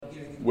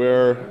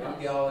We're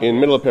in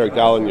middle of Perek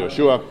Dalet in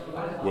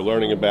Yehoshua. We're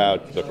learning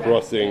about the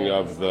crossing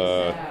of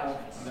the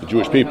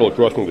Jewish people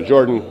crossing the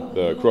Jordan,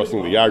 the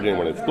crossing the Yarden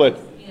when it's split.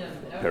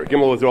 Perek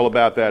Gimel is all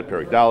about that.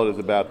 Perek Dalet is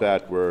about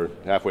that. We're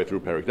halfway through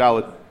Perek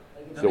Dalet.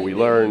 So we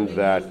learned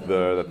that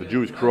the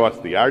Jews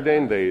crossed the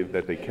Yarden,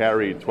 that they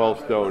carried 12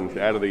 stones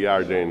out of the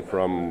Yarden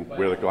from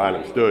where the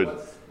Kohanim stood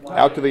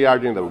out to the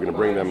Yarden, that we're going to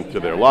bring them to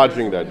their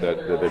lodging, that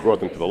they brought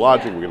them to the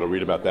lodging. We're going to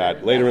read about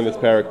that later in this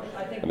parak.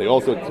 And they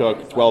also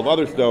took 12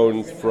 other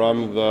stones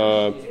from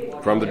the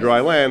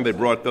dry land. They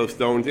brought those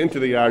stones into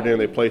the Yarden.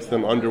 They placed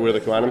them under where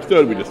the Kohanim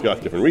stood. We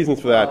discussed different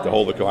reasons for that, to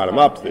hold the Kohanim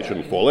up so they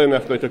shouldn't fall in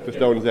after they took the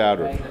stones out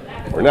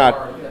or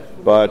not.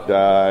 But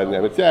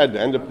and it said,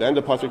 the end of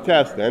Pasuk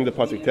Test,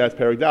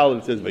 Perek Dalet,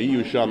 it says,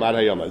 Vayiyu sham ad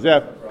hayom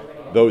hazeh.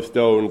 Those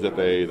stones that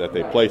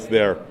they placed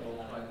there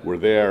were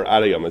there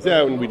ad hayom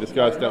hazeh. And we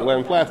discussed at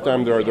length last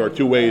time. There are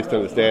two ways to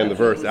understand the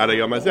verse ad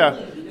hayom hazeh.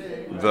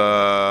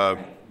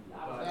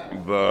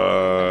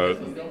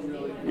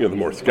 The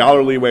more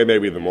scholarly way,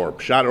 maybe the more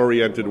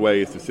pshat-oriented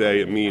way, is to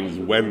say it means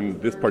when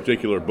this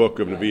particular book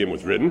of Nevi'im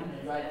was written.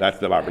 That's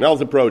the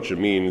Abarbanel's approach. It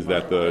means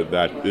that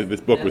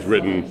this book was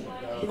written.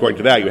 According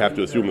to that, you have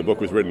to assume the book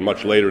was written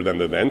much later than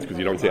the events, because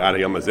you don't say Ad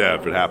Hayom Hazeh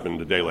if it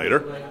happened a day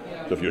later.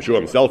 So if Yehoshua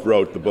himself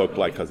wrote the book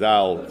like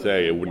Chazal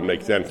say, it wouldn't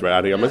make sense for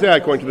Ad Hayom Hazeh.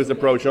 According to this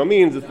approach, it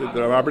means that the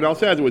Abarbanel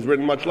says it was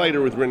written much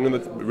later. It was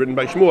written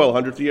by Shmuel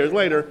hundreds of years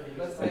later,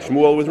 and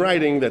Shmuel was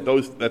writing that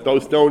those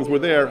stones were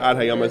there. Ad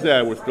Hayom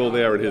Hazeh were still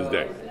there in his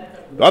day.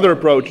 The other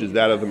approach is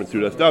that of the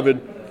Metzudas David.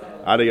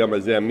 Ad Hayom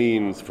Hazeh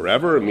means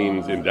forever. It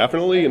means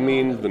indefinitely. It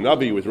means the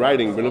Navi was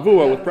writing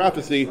B'Nevuah with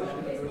prophecy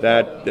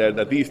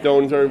that these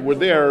stones were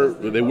there.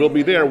 They will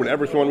be there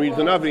whenever someone reads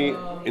the Navi,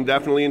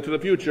 indefinitely into the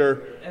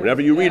future.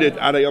 Whenever you read it,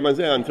 Ad Hayom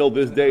Hazeh, until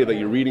this day that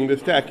you're reading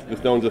this text, the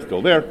stones are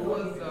still there.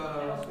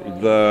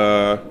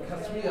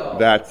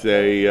 That's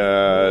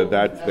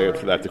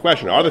the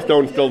question. Are the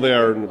stones still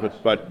there?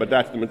 But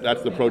that's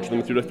the approach to the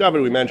Metzudas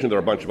David. We mentioned there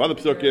are a bunch of other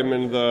psukim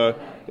in the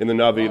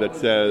Navi that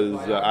says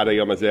Ad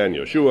Hayom Hazeh and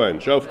Yehoshua and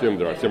Shoftim.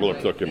 There are similar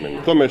psukim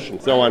in Chumash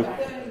and so on.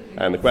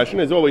 And the question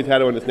is always how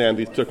to understand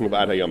these psukim of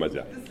Ad Hayom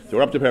Hazeh. So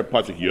we're up to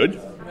Pasuk Yud.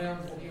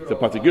 So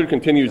Pasuk Yud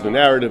continues the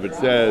narrative. It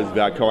says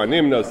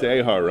V'Kohanim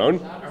nosei Haaron.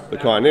 The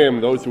Kohanim,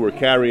 those who were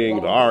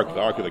carrying the ark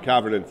of the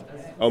covenant,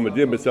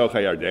 Omedim b'soch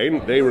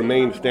HaYarden, they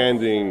remained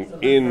standing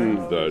in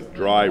the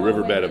dry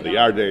riverbed of the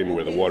Yarden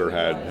where the water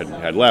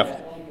had left.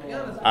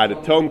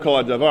 Ad tom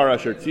kol hadavar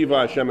asher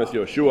tziva Hashem es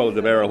Yehoshua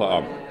l'daber el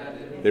ha'am.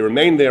 They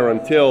remained there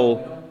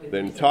until the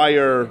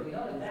entire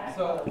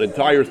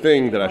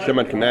thing that Hashem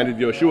had commanded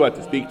Yehoshua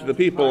to speak to the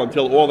people,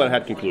 until all that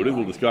had concluded.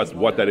 We'll discuss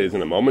what that is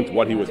in a moment,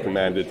 what he was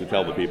commanded to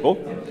tell the people.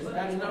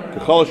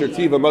 K'chol asher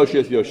tziva Moshe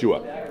es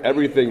Yehoshua.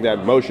 Everything that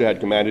Moshe had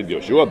commanded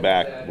Yehoshua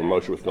back when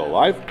Moshe was still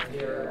alive.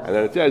 And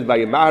then it says,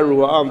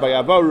 Vayimaharu ha'am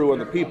vayavoru, and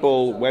the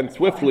people went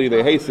swiftly,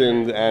 they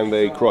hastened, and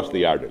they crossed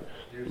the Yarden.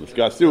 We'll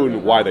discuss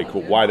soon why they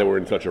were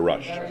in such a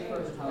rush.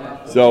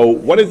 So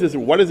what is this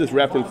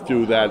reference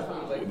to, that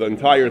the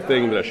entire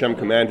thing that Hashem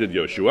commanded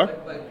Yehoshua?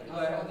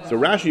 So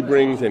Rashi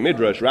brings a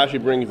midrash. Rashi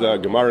brings a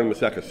Gemara in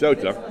Masechah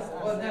Sota.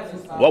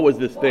 What was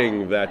this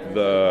thing that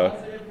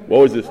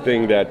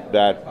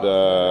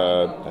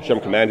Hashem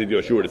commanded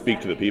Yehoshua to speak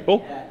to the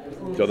people?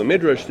 So the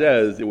midrash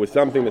says it was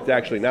something that's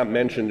actually not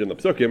mentioned in the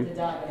psukim.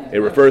 It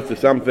refers to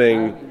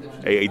something,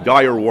 a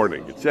dire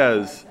warning. It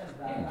says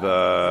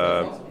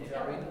the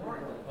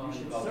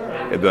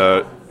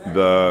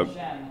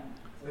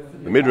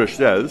midrash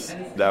says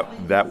that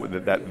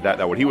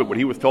what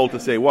he was told to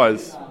say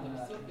was,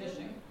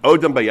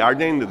 Odom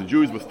Bayarden, that the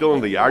Jews were still in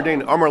the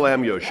Yarden. Amar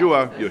Lahem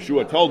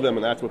Yehoshua told them,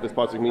 and that's what this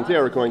pasuk means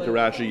here, according to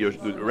Rashi.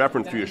 The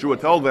reference to Yehoshua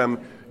told them,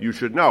 you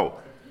should know,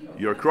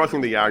 you're crossing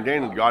the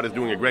Yarden, and God is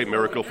doing a great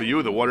miracle for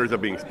you. The waters are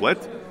being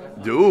split.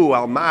 Du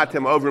al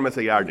ma'atem ovrim es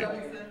Yarden.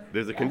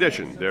 There's a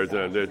condition. There's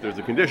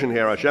a condition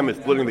here. Hashem is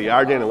splitting the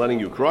Yarden and letting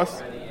you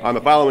cross on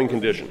the following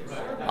condition: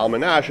 Al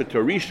manash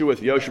torishu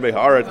es yoshvei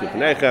haaretz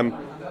mipnechem,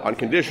 on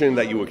condition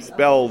that you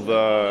expel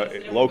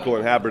the local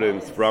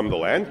inhabitants from the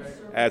land.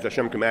 As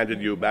Hashem commanded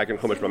you back in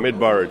Chumash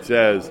Bamidbar, it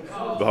says,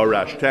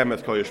 "V'horashtem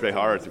es kol yoshvei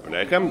haaretz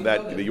mipnechem,"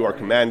 that you are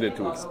commanded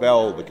to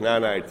expel the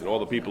Canaanites and all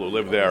the people who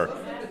live there.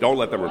 Don't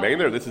let them remain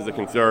there. This is a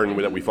concern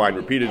that we find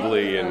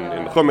repeatedly in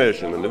the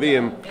Chumash and the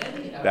Nevi'im,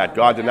 that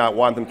God did not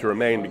want them to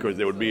remain because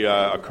there would be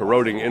a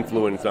corroding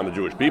influence on the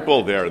Jewish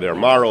people, their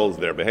morals,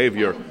 their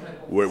behavior.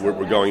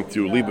 We're going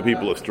to lead the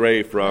people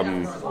astray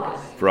from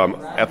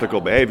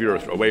ethical behavior,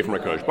 away from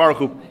HaKadosh Baruch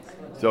Hu.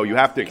 So you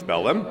have to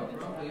expel them.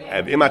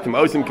 And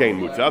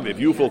if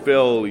you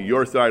fulfill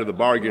your side of the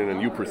bargain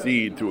and you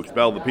proceed to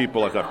expel the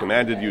people as I've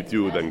commanded you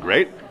to, then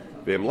great.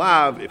 If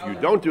you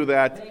don't do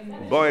that,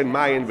 then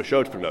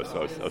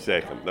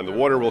the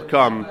water will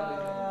come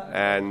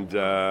and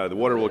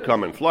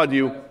flood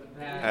you.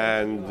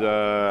 And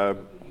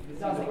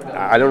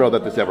I don't know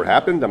that this ever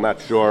happened. I'm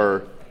not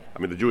sure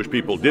the Jewish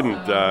people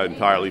didn't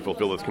entirely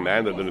fulfill this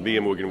command. That the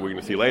Nevi'im, we're going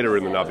to see later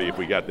in the Navi, if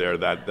we get there,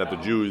 that the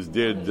Jews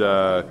did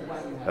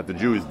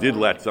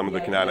let some of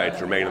the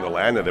Canaanites remain in the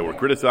land, and they were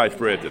criticized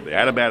for it, that they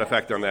had a bad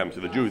effect on them. So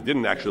the Jews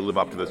didn't actually live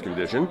up to this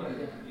condition.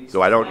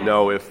 So I don't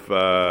know if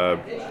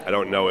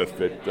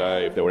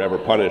they were ever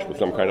punished with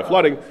some kind of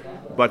flooding.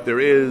 But there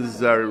is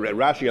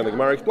Rashi on the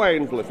Gemara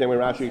explains, the same way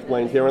Rashi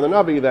explains here in the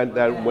Navi, that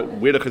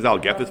where did Chazal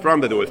get this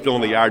from? That it was still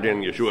in the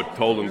Yarden. Yeshua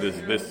told them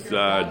this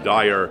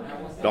dire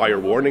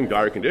warning,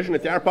 dire condition.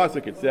 It's our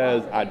pasuk. It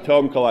says ad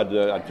tom kol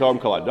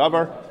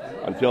davar,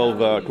 until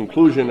the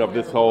conclusion of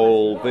this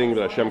whole thing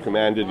that Hashem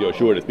commanded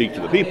Yehoshua to speak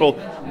to the people.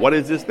 What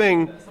is this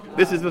thing?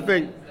 This is the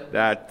thing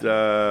that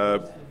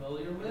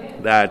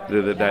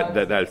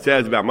it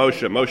says about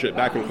Moshe. Moshe,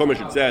 back in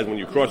Chumash, it says when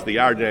you cross the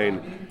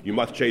Yarden, you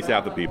must chase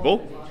out the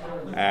people.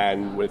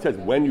 And when it says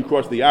when you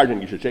cross the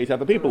Yarden, you should chase out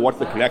the people, what's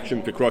the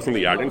connection to crossing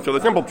the Yarden? So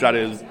the simple pshat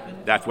is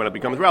that's when it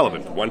becomes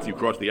relevant. Once you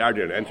cross the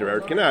Yarden and enter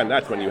Eretz Canaan,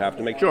 that's when you have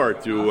to make sure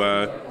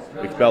to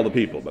expel the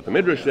people. But the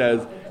Midrash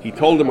says he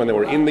told them when they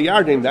were in the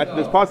Yarden, that's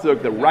this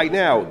pasuk, that right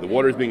now the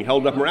water is being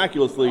held up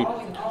miraculously,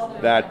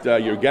 that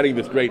you're getting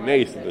this great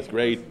nace, this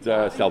great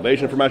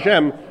salvation from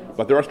Hashem,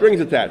 but there are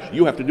strings attached.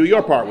 You have to do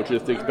your part, which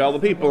is to expel the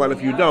people, and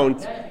if you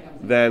don't,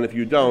 then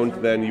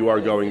you are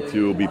going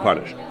to be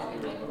punished.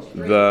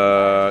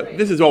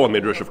 This is all a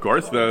midrash, of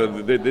course.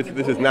 This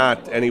is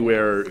not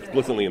anywhere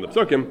explicitly in the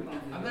psukim.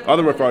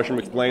 Other Mefarshim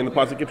explain the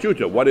pasuk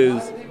Kipshuta. What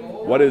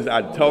is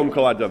ad tom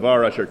kol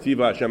davar asher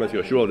tiva Hashem es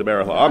Yehoshua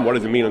ledaber ha'am? What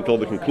does it mean until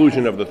the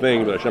conclusion of the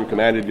thing that Hashem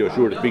commanded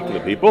Yehoshua to speak to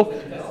the people?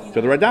 So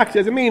the Radak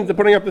says it means the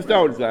putting up the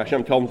stones.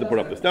 Hashem told them to put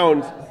up the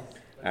stones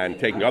and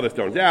taking other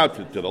stones out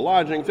to the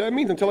lodging. So it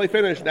means until they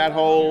finish that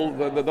whole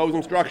those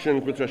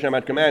instructions which Hashem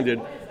had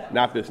commanded,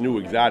 not this new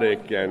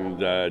exotic and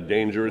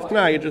dangerous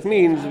Tanai. It just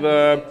means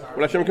what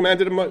Hashem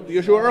commanded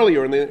Yehoshua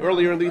earlier in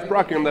these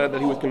prakim that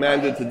he was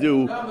commanded to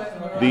do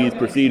these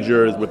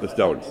procedures with the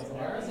stones.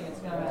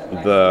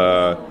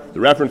 The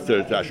reference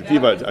to Asher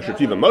Tiva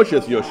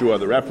Moshe's Yehoshua,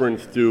 the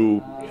reference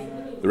to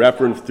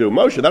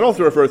Moshe, that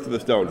also refers to the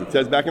stones. It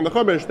says back in the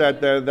Chumash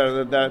that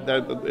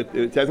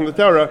it says in the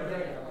Torah,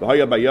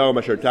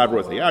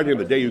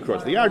 the day you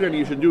cross the Yarden,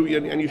 you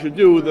should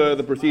do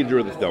the procedure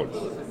of the stones.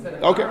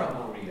 Okay.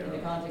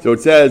 So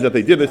it says that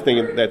they did this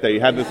thing, that they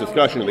had this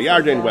discussion in the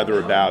Yarden, whether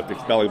about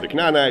expelling the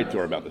Canaanites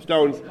or about the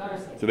stones.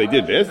 So they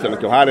did this, and the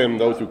Kohanim,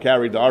 those who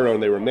carried the Aron,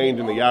 they remained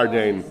in the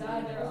Yarden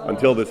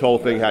until this whole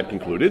thing had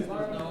concluded.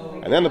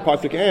 And then the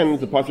pasuk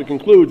ends. The pasuk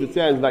concludes. It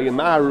says,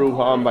 "Vayamaru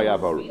ha'am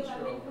vayavaru."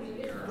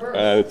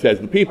 It says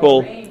the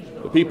people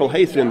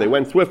hastened. They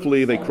went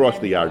swiftly. They crossed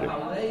the Yarden.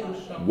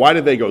 Why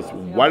did they do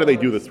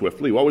this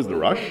swiftly? What was the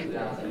rush?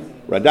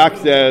 Radak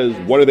says,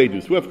 what do they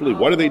do swiftly?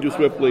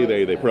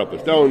 They put up the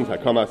stones.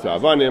 Hakamas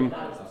ha'avanim,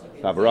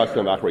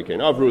 havarasam achrei kein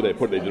avru. They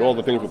did all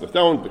the things with the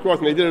stones, the cross,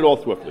 and they did it all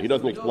swiftly. He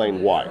doesn't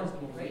explain why.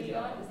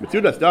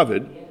 Metzudas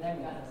David,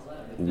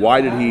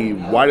 why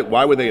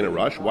were they in a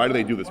rush? Why did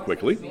they do this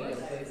quickly?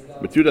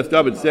 Metzudas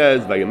David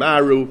says,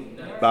 Vayamaru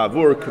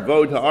ba'avur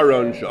kavod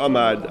ha'aron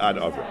she'amad ad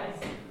avra.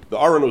 The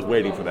Aron was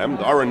waiting for them.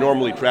 The Aron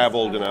normally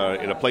traveled in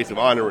a place of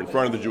honor in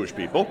front of the Jewish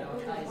people.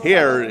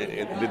 Here,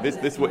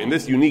 in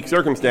this unique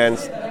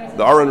circumstance,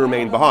 the Aron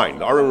remained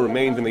behind. The Aron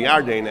remained in the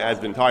Yarden as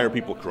the entire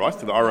people crossed.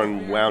 The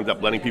Aron wound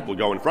up letting people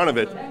go in front of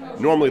it.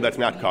 Normally, that's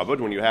not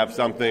covered. When you have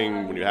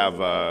someone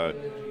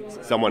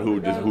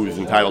who's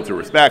entitled to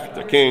respect,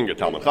 a king, a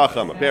Talmid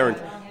Chacham, a parent,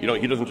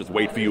 he doesn't just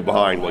wait for you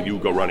behind while you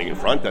go running in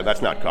front.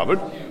 That's not covered.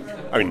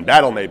 I mean, in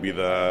battle, maybe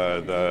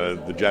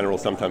the general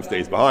sometimes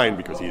stays behind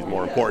because he's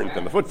more important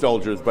than the foot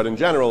soldiers. But in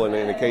general,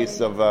 in a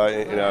case of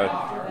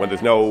when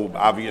there's no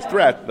obvious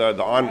threat,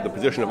 the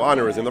position of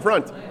honor is in the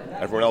front.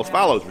 Everyone else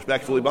follows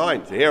respectfully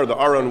behind. So here, the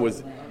Aron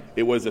was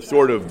a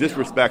sort of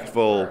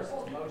disrespectful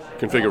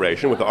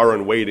configuration with the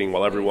Aron waiting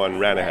while everyone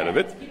ran ahead of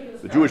it.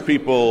 The Jewish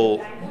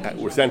people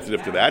were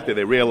sensitive to that.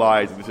 They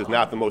realized this is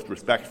not the most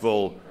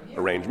respectful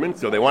arrangement,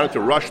 so they wanted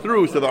to rush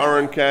through so the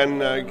Aron can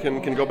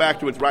go back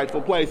to its rightful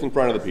place in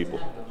front of the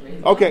people.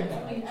 Okay,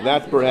 so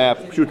that's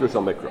perhaps Pshuter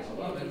Shal Mikra.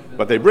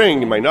 But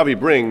my Navi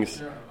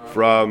brings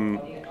from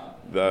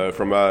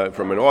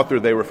an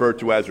author they refer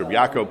to as Rabbi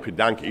Yaakov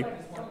Pedanki.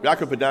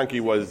 Yaakov Pedanki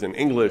was an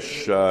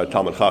English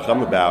Talmid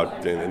Chacham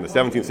about in the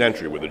 17th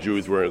century, where the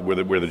Jews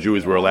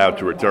were allowed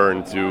to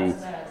return to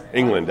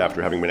England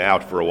after having been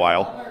out for a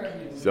while.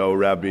 So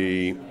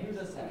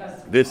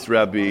This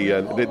Rabbi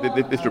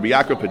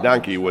Yaakov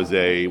Pedanki was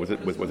a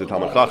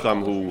Talmid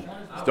Chacham who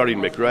studied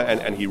Mikra,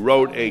 and he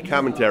wrote a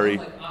commentary.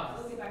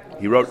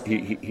 He wrote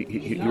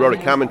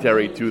a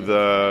commentary to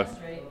the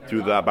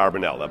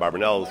Abarbanel. The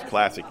Abarbanel's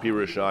classic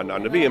Pirush on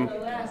Nevi'im.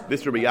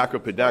 This Rabbi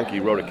Yaakov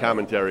Pedanki wrote a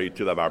commentary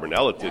to the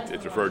Abarbanel.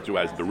 It's referred to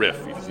as the Rif.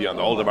 If you see on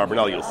the old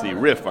Abarbanel, you'll see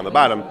Rif on the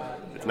bottom.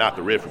 It's not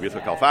the Rif of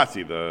Yitzchak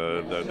Alfasi,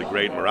 the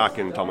great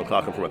Moroccan Talmid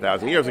Chacham from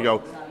 1,000 years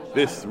ago.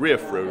 This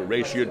Rif,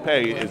 Reish Yud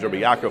Pei, is Rabbi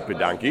Yaakov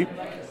Pedanki.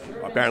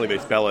 Apparently they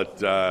spell it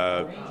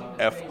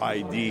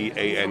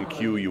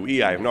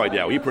Fidanque. I have no idea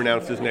how he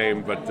pronounced his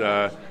name, but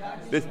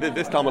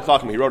this Talmid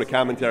Chacham, he wrote a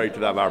commentary to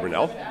the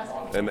Abarbanel,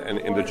 and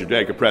in the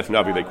Judaic press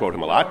Navi they quote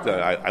him a lot.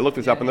 I looked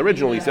this up in the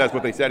original. He says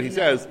what they said. He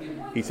says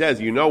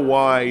you know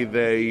why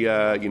they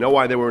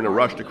were in a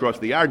rush to cross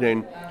the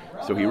Yarden.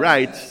 So he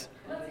writes.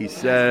 He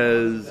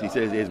says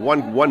his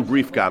one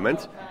brief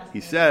comment.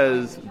 He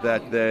says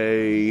that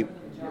the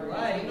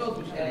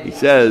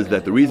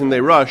reason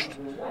they rushed.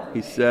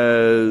 He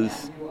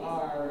says.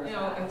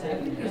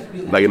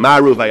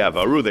 Vayamaru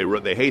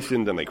vayavaru, they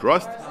hastened and they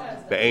crossed.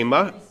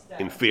 Be'ema,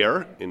 in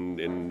fear,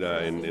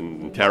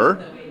 in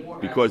terror,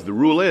 because the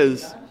rule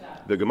is,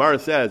 the Gemara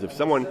says, if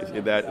someone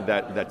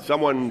that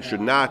someone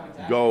should not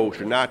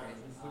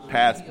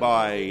pass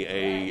by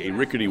a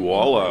rickety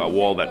wall, a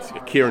wall that's a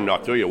kir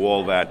natui, a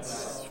wall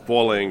that's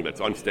falling,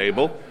 that's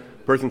unstable.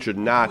 A person should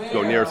not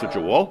go near such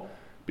a wall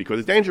because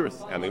it's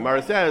dangerous. And the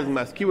Gemara says,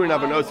 maskirin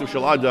avanosu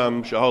shel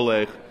adam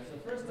sheholech.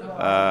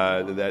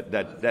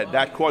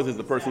 That causes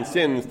the person's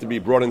sins to be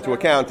brought into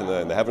account in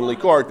the heavenly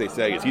court. They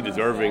say, is he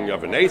deserving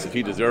of an ace? Is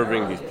he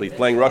deserving? He's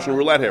playing Russian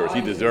roulette here. Is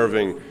he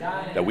deserving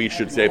that we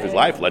should save his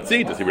life? Let's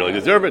see. Does he really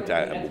deserve it?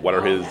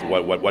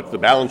 What's the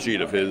balance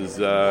sheet of his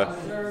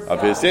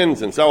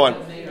sins and so on?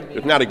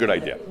 It's not a good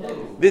idea.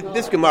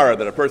 This Gemara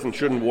that a person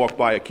shouldn't walk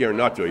by a kir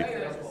natui.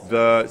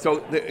 There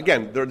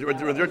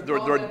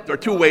are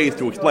two ways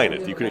to explain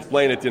it. You can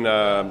explain it in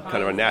a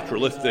kind of a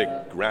naturalistic,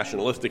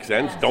 rationalistic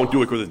sense. Don't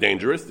do it because it's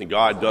dangerous. And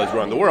God does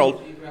run the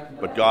world,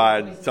 but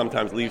God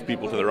sometimes leaves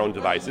people to their own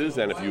devices.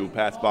 And if you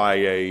pass by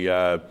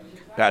a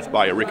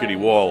rickety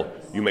wall,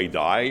 you may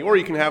die. Or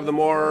you can have the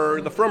more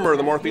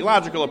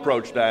theological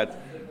approach that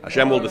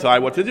Hashem will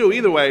decide what to do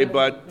either way,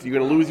 but you're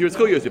going to lose your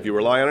zchuyos if you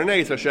rely on an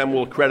ace. Hashem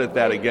will credit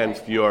that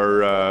against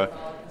your.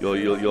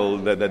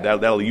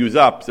 That'll use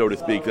up, so to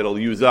speak. That'll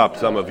use up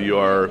some of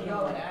your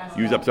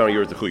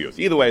zechuyos.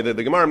 Either way,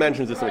 the Gemara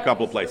mentions this in a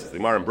couple of places. The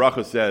Gemara in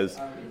Brachos says,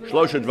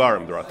 "Shlosha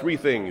dvarim." There are three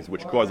things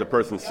which cause a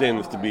person's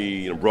sins to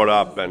be brought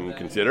up and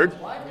considered.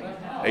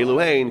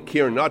 Eluhein,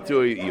 kir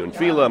natui, iyun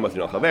tefila,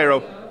 masin al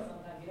chavero.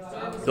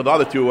 So the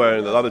other two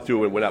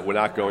we're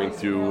not going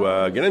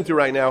to get into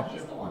right now.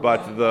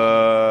 But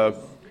the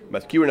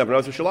maskirin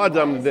avanosu shel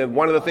adam,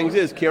 one of the things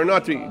is kir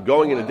natui,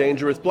 going in a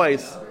dangerous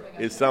place.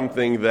 Is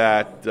something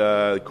that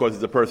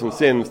causes a person's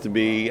sins to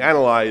be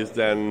analyzed.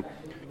 And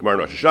Gemara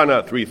Rosh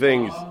Hashanah, three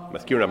things: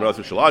 maskirin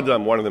avanosu shel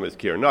adam. One of them is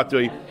kir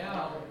natui.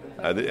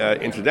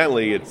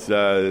 Incidentally, it's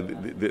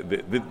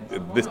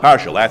this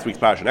parsha, last week's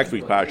parsha, next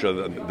week's parsha.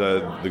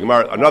 The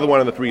Gemara, another one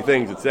of the three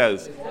things it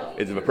says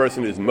is if a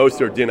person is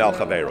moser din al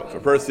chavero. If a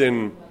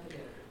person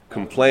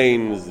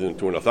complains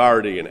to an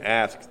authority and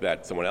asks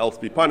that someone else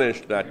be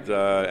punished,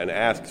 and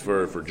asks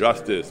for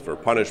justice, for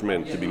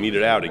punishment to be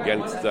meted out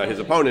against his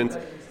opponent.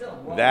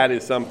 That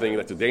is something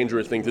that's a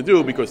dangerous thing to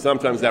do because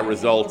sometimes that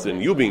results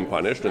in you being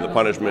punished, and the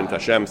punishment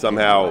Hashem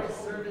somehow,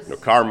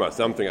 karma,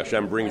 something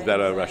Hashem brings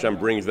about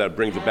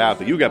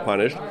that you get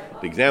punished.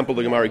 The example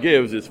the Gemara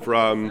gives is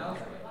from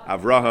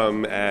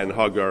Avraham and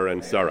Hagar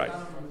and Sarai.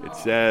 It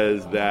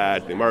says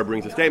that the Gemara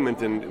brings a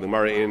statement, and the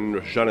Gemara in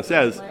Rosh Hashanah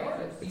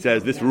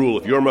says this rule: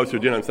 if you're moser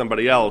din on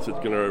somebody else, it's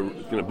going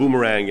to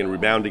boomerang and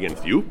rebound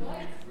against you.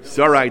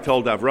 Sarai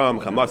told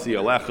Avram, "Chamasi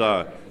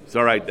alecha."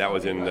 Sarai, that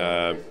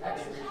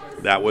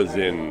was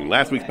in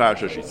last week's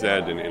parasha. She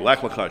said in Lech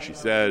Lecha,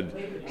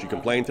 she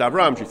complained to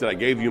Avram. She said, "I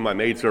gave you my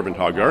maidservant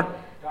Hagar,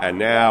 and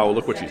now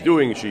look what she's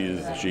doing. She's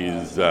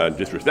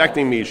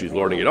disrespecting me. She's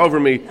lording it over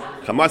me.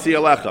 Chamasi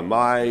alecha,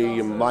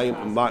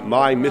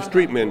 my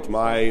mistreatment,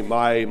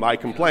 my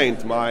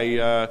complaint,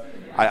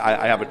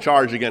 I have a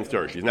charge against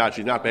her. She's not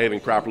behaving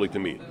properly to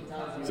me."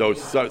 So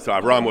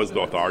Avram was the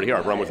authority here.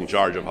 Avram was in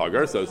charge of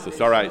Hagar. So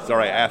Sarai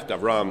asked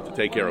Avram to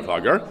take care of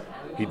Hagar.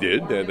 He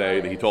did.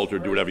 He told her,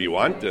 do whatever you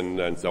want,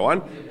 and so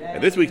on.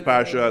 And this week's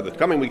parsha, the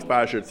coming week's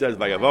parsha, it says,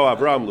 "Vayavo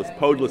Avram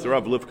lispod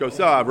l'sarav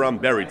livkosa." Avram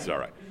buried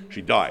Sarai.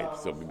 She died.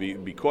 So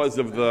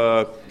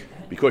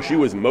because she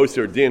was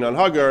moser din on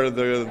Hagar,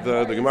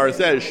 the Gemara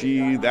says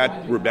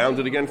that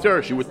rebounded against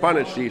her. She was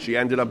punished. She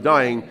ended up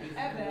dying.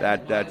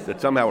 That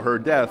somehow her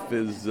death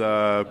is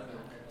a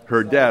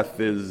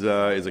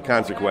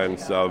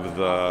consequence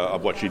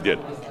of what she did.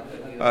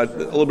 A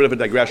little bit of a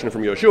digression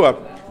from Yehoshua.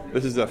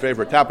 This is a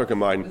favorite topic of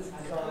mine.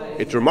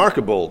 It's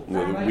remarkable.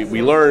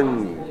 We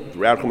learn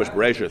throughout Chumash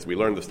Bereshis. We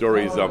learn the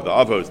stories of the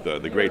Avos,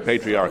 the great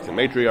patriarchs and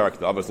matriarchs,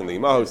 the Avos and the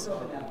Imahos,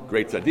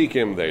 great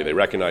tzaddikim. They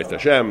recognized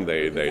Hashem.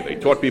 They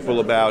taught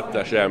people about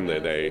Hashem.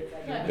 They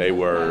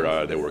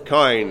were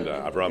kind.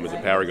 Avram is a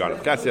paragon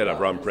of Chesed.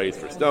 Avram prays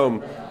for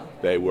Sdom.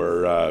 They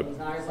were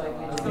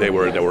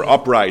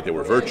upright. They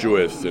were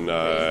virtuous in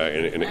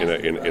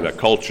a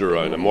culture,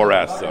 in a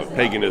morass of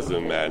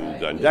paganism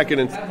and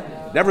decadence.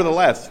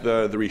 Nevertheless,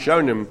 the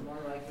Rishonim,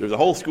 there's a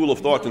whole school of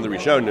thought in the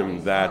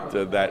Rishonim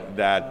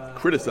that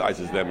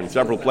criticizes them in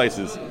several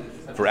places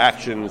for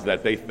actions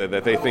that they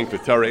think the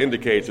Torah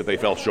indicates that they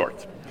fell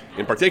short.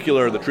 In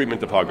particular, the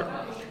treatment of Hagar.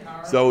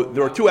 So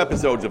there are two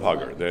episodes of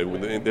Hagar.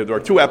 There are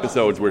two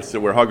episodes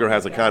where Hagar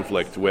has a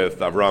conflict with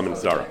Avram and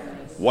Sarah.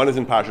 One is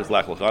in Parshas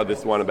Lech Lecha,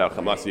 this one about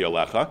Chamasi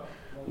Alecha,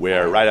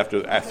 where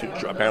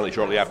apparently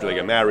shortly after they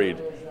get married,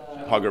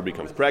 Hagar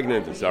becomes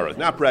pregnant and Sarah is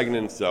not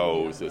pregnant,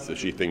 so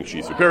she thinks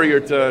she's superior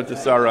to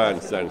Sarah,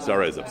 and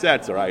Sarah is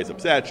upset. Sarai is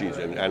upset.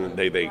 And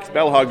they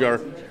expel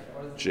Hagar.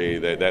 Sarah,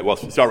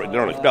 they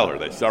don't expel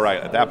her. Sarai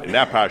in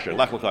that parsha in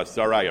Lech Lecha,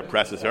 Sarai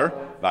oppresses her.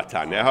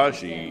 Vataneha,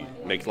 she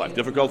makes life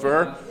difficult for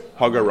her.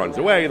 Hagar runs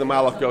away. The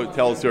Malach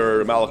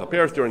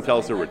appears to her and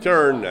tells her,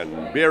 return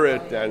and bear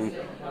it, and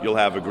you'll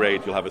have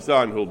a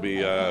son who'll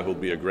be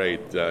a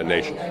great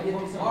nation.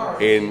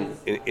 In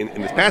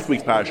this past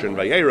week's parsha in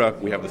Vayera,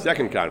 we have the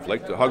second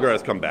conflict. Hagar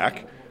has come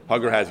back.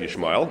 Hagar has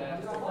Yishmael,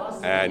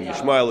 and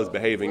Yishmael is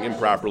behaving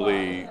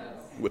improperly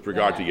with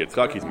regard to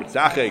Yitzchak. He's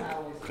mitzachek.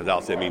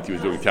 Chazal say means he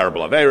was doing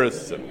terrible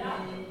averos, and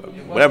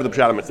whatever the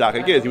pshat of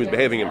mitzachek is, he was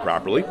behaving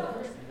improperly.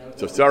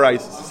 So Sarah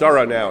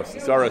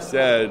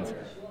said,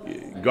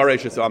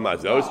 Garesh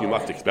Amazos, you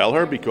must expel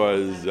her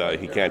because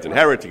he can't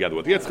inherit together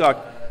with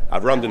Yitzchak.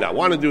 Avram did not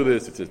want to do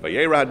this. It says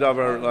Vayera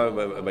Hadavar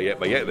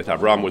that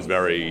Avram was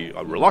very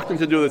reluctant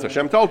to do this.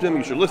 Hashem told him,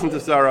 you should listen to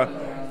Sarah.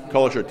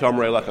 Kol asher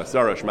tomrei lecha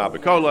Sarah shma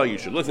b'kola, you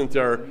should listen to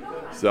her.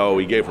 So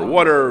he gave her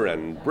water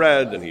and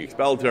bread, and he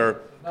expelled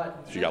her.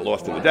 She got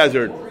lost in the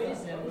desert.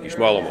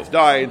 Yishmael almost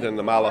died, and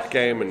the Malach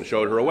came and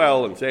showed her a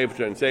well and saved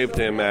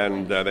him,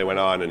 and they went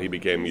on, and he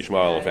became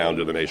Yishmael and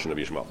founded the nation of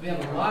Yishmael.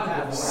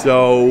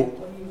 So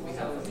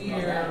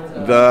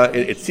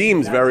it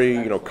seems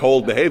very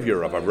cold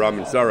behavior of Avram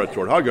and Sarah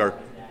toward Hagar,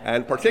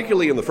 and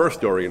particularly in the first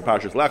story in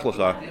Parshas Lech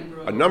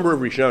Lecha, a number of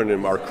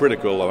Rishonim are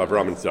critical of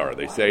Avram and Sarah.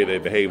 They say they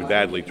behaved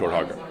badly toward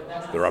Hagar.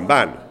 The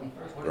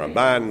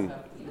Ramban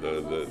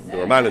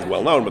is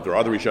well known, but there are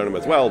other Rishonim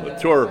as well. The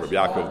Tur, Rabbi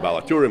Yaakov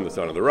Balaturim, the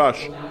son of the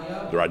Rosh,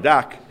 the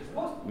Radak.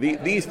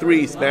 These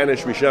three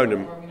Spanish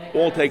Rishonim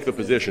all take the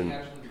position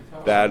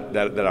that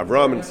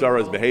Avram and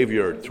Sarah's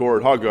behavior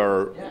toward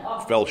Hagar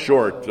fell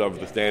short of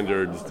the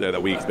standards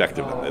that we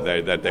expected of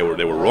them. That they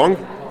were wrong,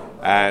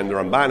 and the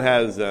Ramban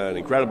has an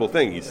incredible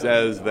thing. He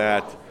says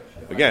that,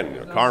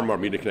 again, karma,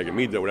 midah k'neged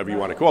midah, whatever you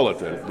want to call it.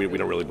 And we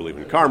don't really believe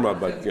in karma,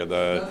 but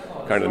the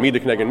kind of the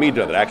midah k'neged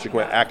midah,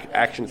 that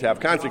actions have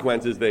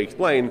consequences. They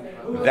explain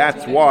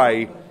that's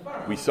why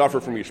we suffer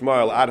from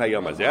Yishmael ad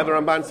hayom hazeh. The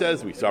Ramban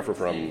says we suffer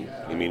from,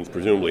 he means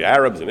presumably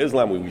Arabs in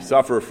Islam, we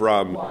suffer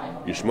from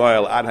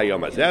Yishmael ad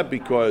hayom hazeh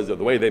because of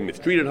the way they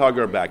mistreated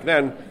Hagar back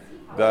then.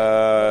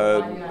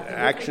 The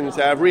actions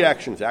have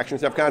reactions,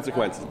 actions have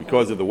consequences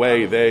because of the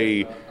way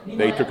they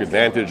took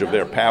advantage of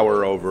their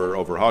power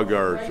over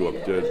Hagar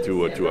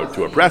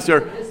to oppress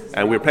her,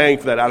 and we're paying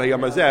for that ad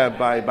hayom hazeh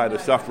by the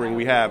suffering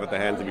we have at the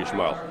hands of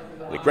Yishmael.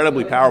 An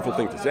incredibly powerful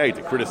thing to say,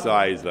 to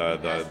criticize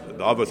the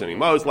Avos and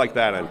Imos like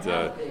that,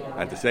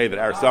 and to say that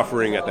our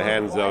suffering at the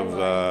hands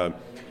of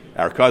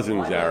our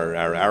cousins, our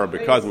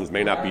Arabic cousins,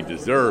 may not be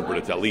deserved, but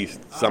it's at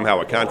least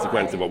somehow a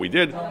consequence of what we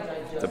did.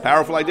 It's a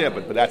powerful idea,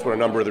 but that's what a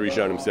number of the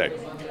Rishonim say.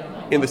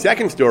 In the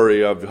second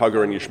story of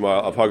Hagar and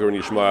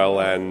Yishmael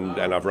and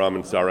Avram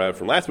and Sarah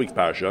from last week's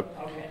parasha,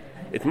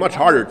 it's much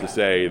harder to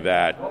say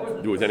that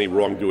there was any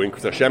wrongdoing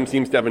because Hashem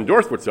seems to have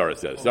endorsed what Sarah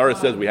says. Sarah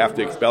says we have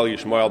to expel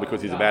Yishmael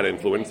because he's a bad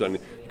influence and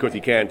because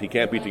he can't be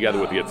together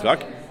with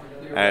Yitzchak.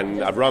 And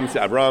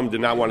Avram did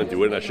not want to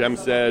do it. And Hashem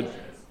said,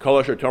 Kol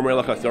asher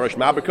tomrei lecha Sarah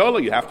shma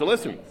b'kola, you have to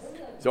listen.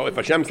 So if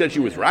Hashem said she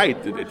was right,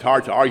 it's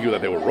hard to argue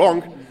that they were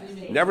wrong.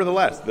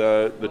 Nevertheless,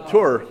 the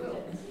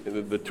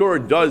Torah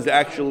does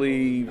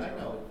actually,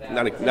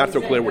 not so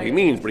clear what he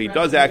means, but he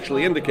does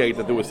actually indicate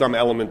that there was some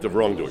element of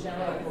wrongdoing.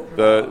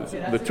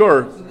 The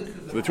Torah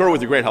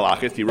was a great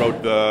halachist. He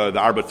wrote the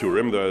Arba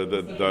Turim,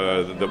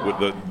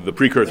 the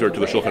precursor to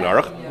the Shulchan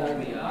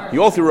Aruch. He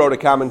also wrote a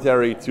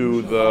commentary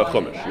to the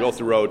Chumash. He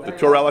also wrote the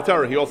Torah al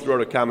Torah. He also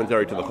wrote a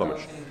commentary to the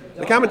Chumash.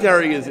 The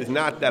commentary is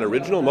not that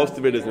original. Most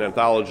of it is an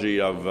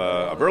anthology of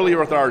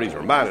earlier authorities,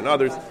 Ramban and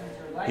others.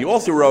 He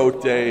also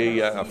wrote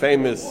a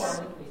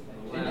famous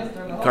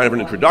kind of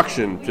an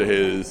introduction to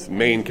his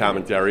main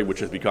commentary, which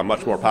has become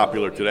much more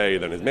popular today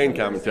than his main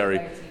commentary.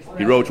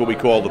 He wrote what we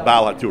call the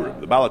Baal HaTurim.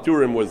 The Baal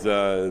HaTurim was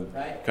a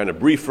kind of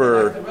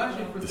briefer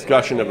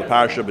discussion of the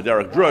Parsha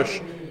B'derech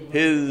Drush.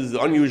 His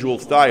unusual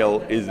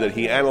style is that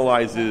he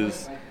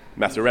analyzes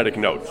Masoretic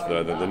notes,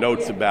 the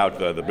notes about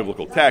the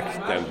biblical text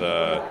and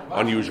the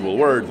unusual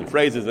words and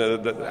phrases.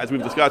 As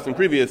we've discussed in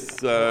previous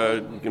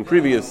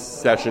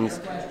sessions,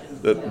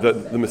 the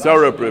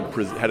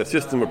Masorah had a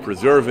system of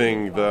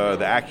preserving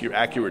the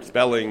accurate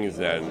spellings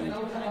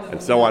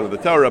and so on of the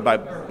Torah by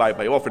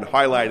often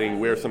highlighting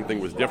where something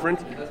was different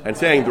and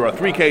saying there are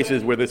three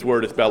cases where this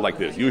word is spelled like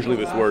this. Usually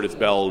this word is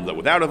spelled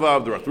without a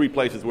vav. There are three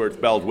places where it's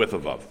spelled with a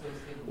vav.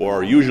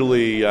 Or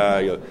usually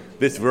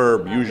this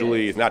verb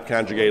usually is not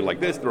conjugated like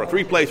this. There are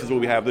three places where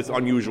we have this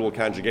unusual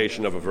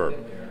conjugation of a verb.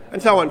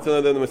 And so on.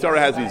 So the Masorah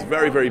has these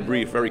very, very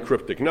brief, very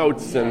cryptic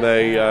notes, and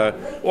they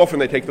often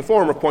take the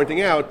form of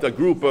pointing out a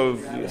group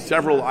of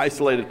several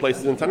isolated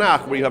places in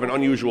Tanakh where you have an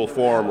unusual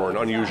form or an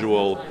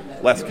unusual,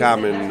 less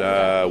common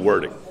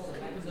wording.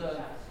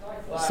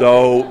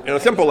 So, on a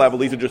simple level,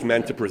 these are just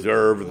meant to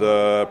preserve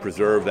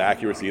the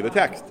accuracy of the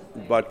text.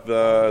 But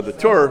the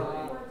Torah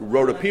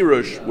wrote a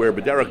pirush where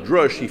B'derech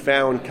Drush he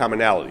found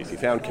commonalities, he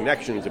found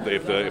connections. If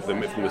the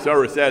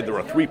Masorah said there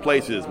are three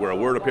places where a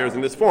word appears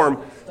in this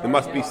form, there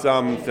must be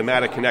some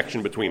thematic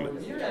connection between them.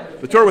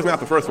 The Torah was not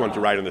the first one to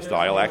write in this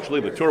style.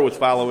 Actually, the Torah was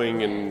following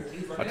in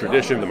a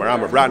tradition. The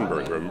Maram of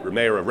Rattenberg, or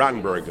Meir of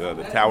Rattenberg,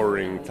 the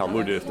towering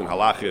Talmudist and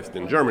halachist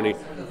in Germany,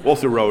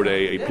 also wrote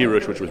a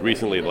pirush, which was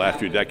recently, in the last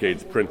few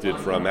decades, printed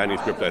from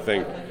manuscript, I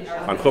think,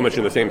 on Chumash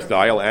in the same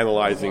style,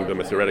 analyzing the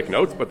Masoretic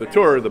notes. But the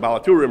Torah, the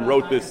Balaturim,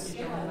 wrote this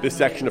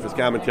section of his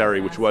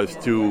commentary, which was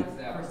to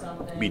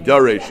be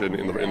darish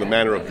in the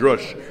manner of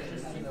drush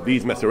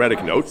these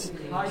Masoretic notes.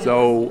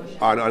 So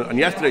on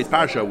yesterday's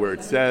parsha, where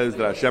it says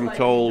that Hashem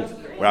told,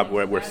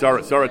 where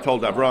Sarah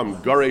told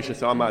Avram, Goresh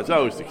esama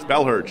azos,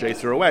 expel her,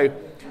 chase her away.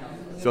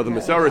 So the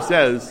Masorah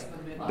says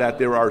that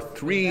there are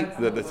three.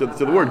 So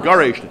the word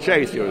Goresh, to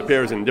chase,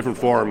 appears in different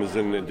forms,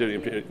 and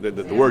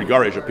the word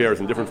Goresh appears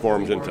in different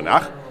forms in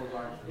Tanakh.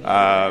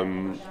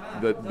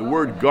 The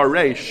word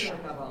Goresh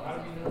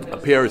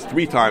appears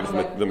three times,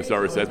 the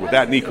Masorah says, with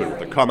that nikun, with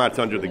the kamatz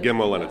under the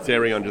gimel and a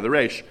tzeri under the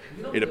resh.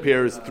 It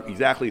appears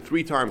exactly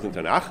three times in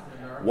Tanakh.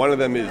 One of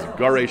them is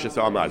Goresh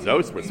esam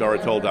azos, where Sarah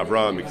told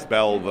Avram,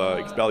 expel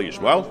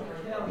Yishmael.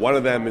 One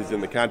of them is in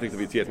the context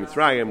of Yetzias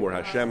Mitzrayim, where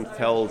Hashem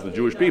tells the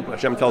Jewish people,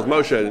 Hashem tells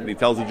Moshe, and he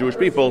tells the Jewish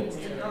people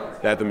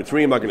that the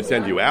Mitzrayim are going to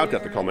send you out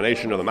at the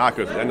culmination of the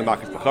Makkos, the end of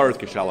Makkos B'charos,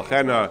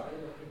 Kishalachena,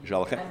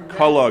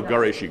 Kala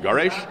Goreshi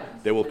Goresh.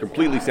 They will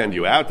completely send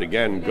you out.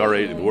 Again, the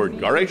word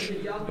Goresh.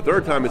 The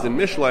third time is in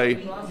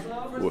Mishlei,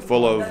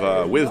 full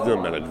of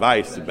wisdom and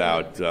advice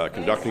about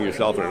conducting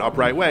yourself in an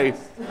upright way.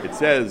 It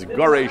says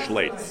Goresh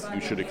Leitz.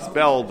 You should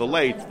expel the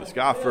Leitz, the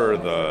scoffer,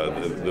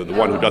 the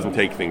one who doesn't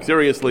take things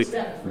seriously.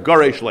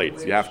 Goresh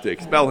Leitz. You have to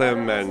expel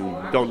him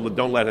and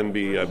don't let him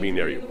be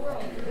near you.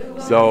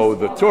 So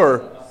the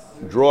Torah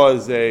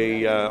draws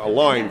a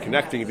line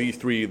connecting these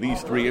three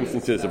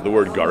instances of the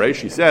word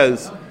Goresh. He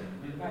says,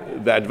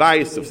 the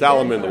advice of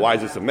Solomon, the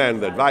wisest of men,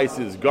 the advice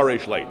is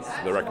Goresh Leitz.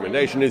 The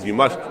recommendation is you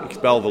must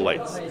expel the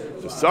Leitz.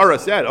 So Sarah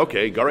said,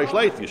 okay, Goresh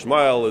Leitz.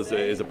 Yishmael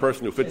is a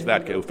person who fits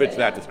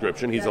that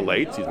description. He's a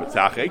Leitz. He's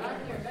Mitzachek.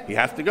 He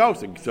has to go.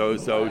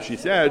 So she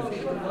said,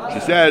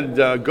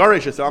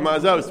 Goresh esama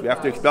azos. We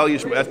have to expel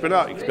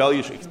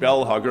Yishmael,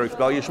 expel Hagar,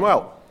 expel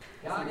Yishmael.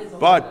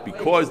 But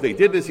because they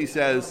did this, he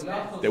says,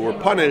 they were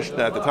punished.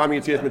 That at the time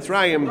of Yetzias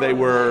Mitzrayim, they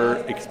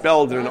were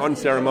expelled in an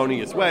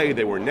unceremonious way.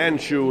 They were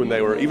nenshu, and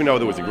they were, even though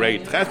there was a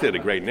great chesed, a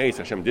great nes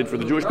Hashem did for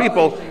the Jewish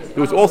people,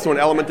 there was also an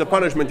element of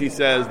punishment. He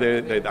says,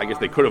 I guess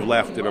they could have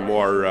left in a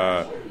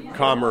more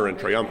calmer and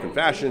triumphant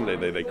fashion.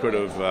 They could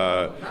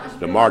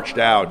have marched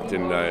out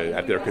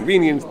at their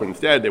convenience, but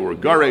instead they were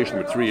garesh,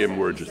 and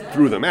Mitzrayim just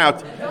threw them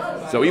out.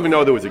 So even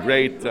though there was a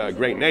great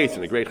nes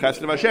and a great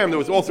chesed of Hashem, there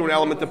was also an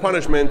element of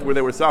punishment where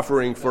they were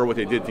suffering for what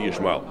they did to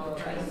Yishmael.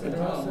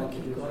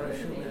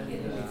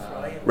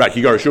 Right,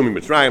 Kigarashumi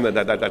Mitzrayim,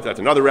 that's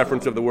another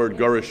reference of the word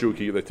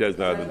Garashu, that says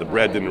the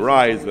bread didn't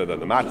rise, the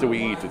matzah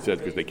we eat, it says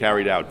because they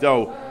carried out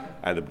dough,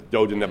 and the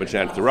dough didn't have a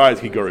chance to rise.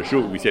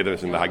 Kigarashu, we say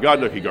this in the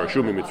Haggadah,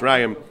 Kigarashumi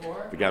Mitzrayim,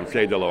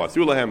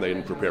 they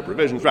didn't prepare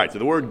provisions. Right, so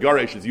the word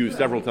Garesh is used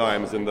several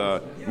times,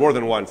 more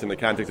than once in the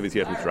context of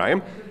Yetzias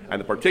Mitzrayim, and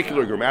the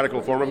particular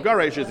grammatical form of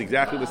Garesh is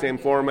exactly the same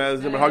form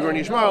as Hagar and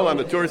Yishmael, and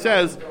the Torah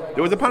says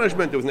there was a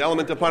punishment, there was an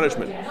element of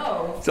punishment.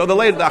 So the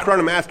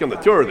Achronim ask on the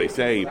Torah, they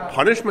say,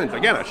 punishment?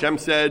 Again, Hashem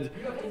said,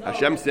 Kol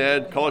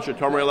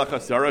shetomrei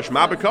lecha Sarah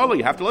shma b'kol,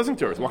 you have to listen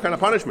to her. So what kind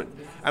of punishment?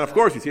 And of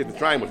course, Yetzias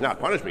Mitzrayim was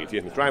not punishment.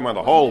 Yetzias Mitzrayim on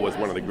the whole was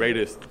one of the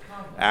greatest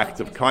acts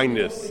of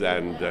kindness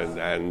and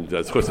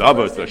zchus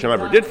avos that Hashem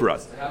ever did for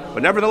us.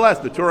 But nevertheless,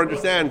 the Torah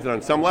understands that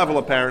on some level,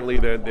 apparently,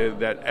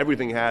 that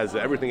everything has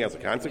a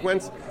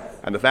consequence.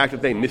 And the fact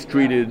that they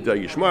mistreated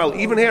Yishmael,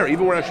 even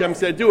where Hashem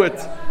said do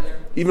it,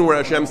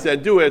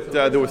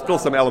 there was still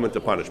some element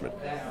of punishment.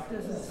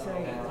 Does it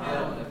say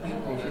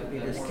they should be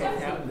just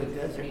kicked out in the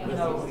desert with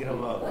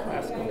a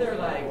flask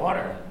of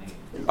water?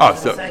 Oh,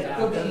 so they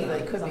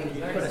could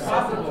be put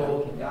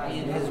acceptable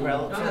in his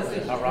relatives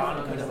in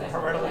Haran, because her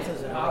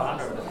relatives in Haran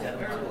are the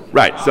desert.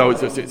 Right, so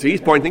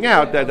he's pointing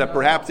out that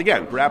perhaps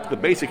the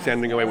basic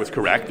sending away was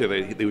correct.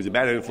 There was a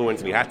bad influence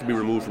and he had to be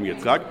removed from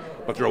Yitzchak,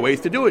 but there are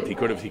ways to do it. He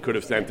could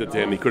have sent it to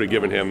him, he could have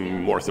given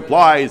him more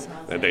supplies,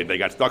 and they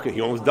got stuck, and he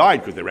almost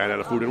died because they ran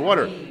out of food and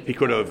water. He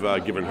could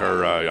have given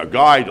her a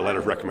guide, a letter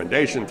of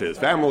recommendation to his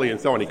family,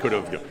 and so on. He could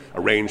have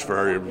arranged for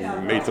her,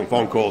 made some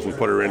phone calls and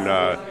put her in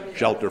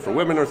shelter for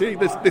women, or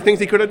the things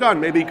he could have done.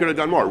 Maybe he could have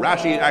done more.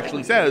 Rashi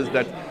actually says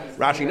that,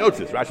 Rashi notes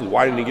this. Rashi says,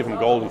 why didn't he give him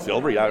gold and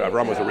silver?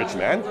 Avram was a rich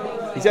man.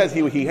 He says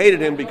he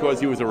hated him because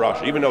he was a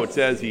Rasha. Even though it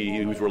says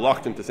he was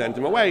reluctant to send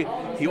him away,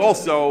 he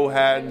also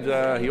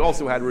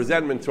had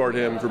resentment toward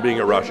him for being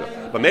a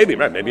Rasha. But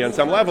maybe on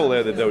some level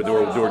there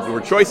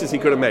were choices he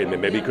could have made.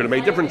 Maybe he could have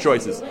made different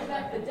choices.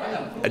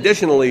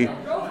 Additionally,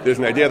 there's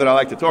an idea that I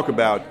like to talk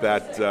about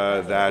that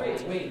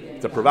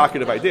it's a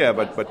provocative idea,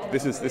 but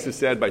this is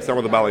said by some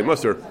of the Balei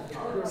Musar.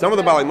 Some of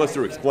the Balei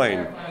Musar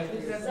explain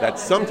that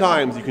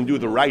sometimes you can do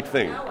the right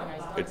thing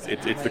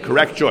It's the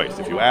correct choice.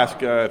 If you ask,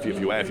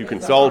 if you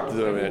consult,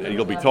 and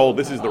you'll be told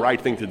this is the right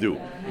thing to do.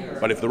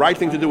 But if the right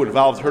thing to do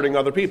involves hurting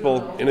other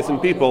people,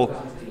 innocent people,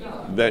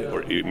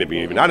 or maybe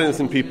even not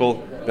innocent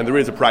people, then there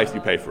is a price you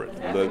pay for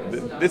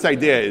it. This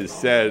idea is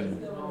said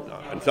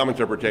in some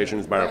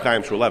interpretations by Rav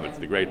Chaim Shmulevitz,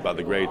 the great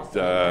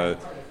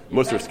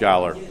Musar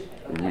scholar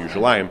from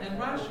Yerushalayim.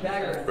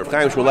 Rav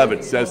Chaim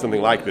Shmulevitz says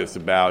something like this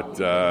about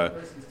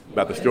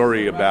the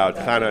story about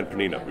Chana and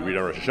Penina. We read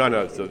on Rosh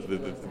Hashanah, so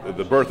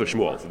the birth of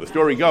Shmuel. So the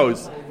story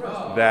goes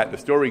that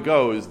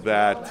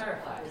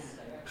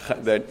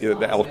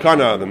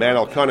Elkanah, the man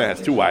Elkanah,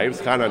 has two wives,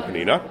 Chana and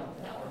Penina.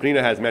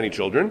 Penina has many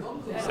children,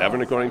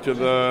 7 according to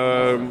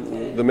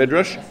the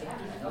Midrash,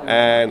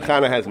 and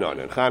Chana has none.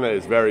 And Chana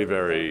is very,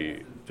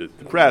 very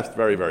depressed,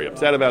 very, very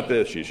upset about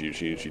this.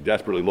 She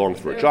desperately longs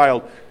for a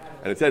child,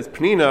 and it says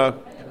Penina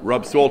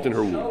rubs salt in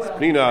her wounds.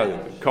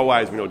 Penina,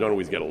 co-wives we know don't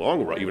always get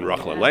along. Even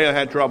Rachel and Leah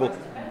had trouble.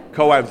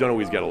 Co-wives don't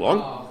always get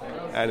along,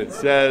 and it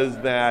says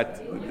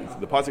that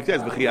the pasuk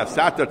says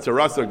v'chiyasata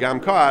tzarasa gam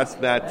kaas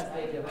that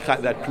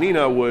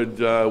Penina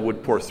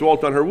would pour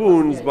salt on her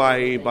wounds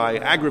by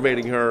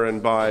aggravating her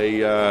and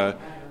by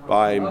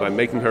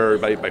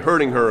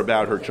hurting her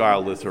about her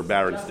childless, her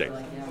barren state.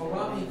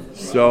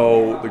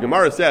 So the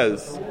Gemara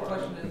says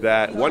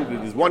that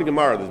there's one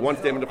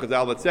statement of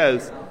Chazal that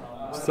says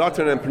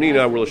Satan and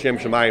Penina were l'shem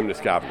shemayim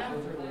niskavnu.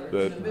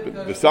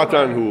 The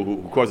Satan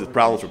who causes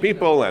problems for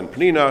people, and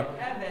Penina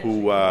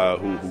who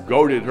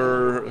goaded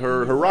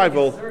her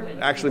rival,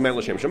 actually meant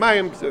l'shem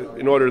shemayim,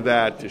 in order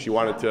that she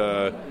wanted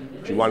to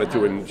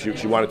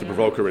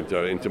provoke her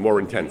into more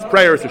intense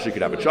prayer so she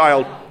could have a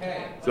child.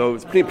 So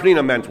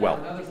Penina meant well.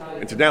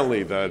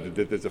 Incidentally,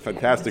 there's a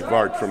fantastic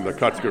vart from the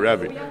Kotzker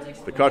Rebbe.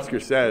 The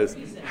Kotzker says,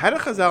 how did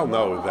Chazal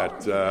know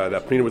that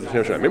Penina was a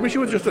Shem Shemayim? Maybe she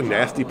was just a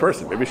nasty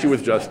person. Maybe she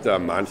was just a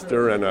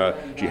monster, and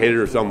she hated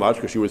her so much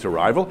because she was her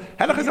rival.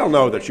 How did Chazal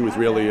know that she was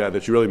really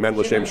meant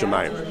l'shem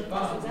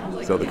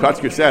shemayim? So the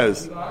Kotzker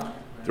says,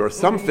 there are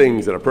some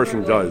things that a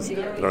person does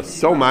that are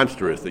so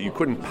monstrous that you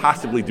couldn't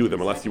possibly do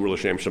them unless you were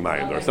l'shem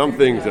shemayim. There are some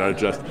things that are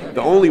just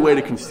the only way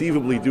to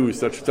conceivably do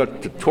such to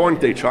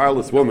taunt a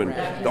childless woman.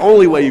 The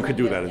only way you could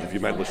do that is if you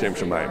meant l'shem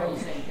shemayim.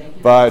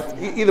 But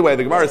either way,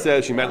 the Gemara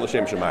says she meant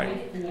l'shem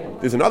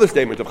shemayim. There's another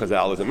statement of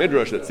Chazal. There's a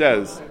midrash that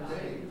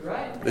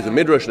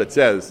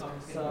says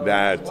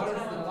that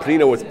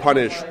Penina was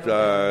punished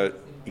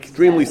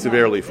extremely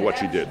severely for what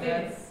she did.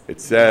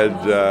 It said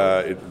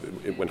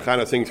when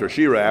Chana sings her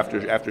shira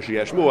after she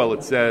has Shmuel,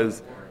 it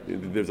says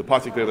there's a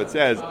pasuk there that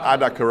says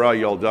Ada kara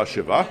yolda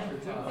shiva,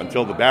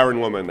 until the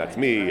barren woman, that's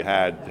me,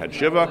 had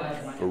shiva.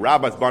 For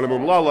Rabbas banim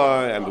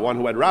umlala, and the one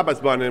who had Rabbas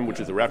banim, which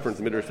is a reference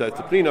the Midrash says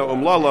to Penina,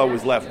 umlala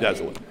was left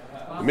desolate.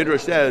 The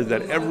Midrash says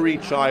that every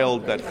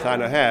child that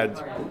Chana had,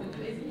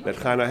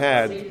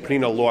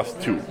 Penina lost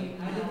 2.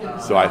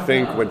 So I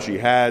think when she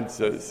had, I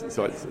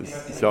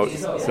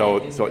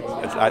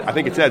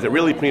think it says that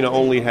really Penina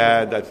only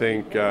had, I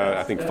think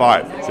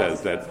 5. It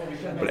says that,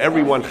 but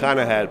every one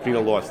Chana had,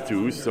 Penina lost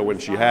 2. So when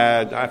she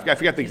had, I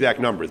forget the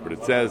exact numbers, but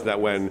it says that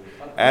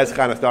as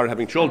Chana started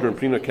having children,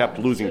 Penina kept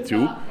losing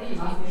 2.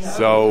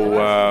 So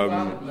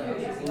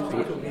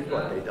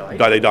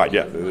they died.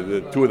 Yeah,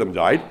 the 2 of them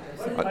died.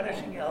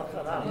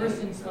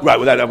 Right,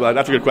 well,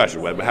 that's a good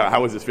question.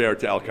 How is this fair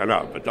to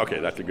Elkanah? But okay,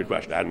 that's a good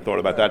question. I hadn't thought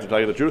about that, to tell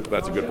you the truth, but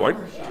that's a good point.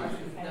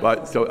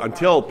 But so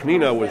until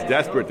Penina was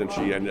desperate and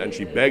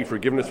she begged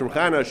forgiveness from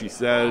Chana, she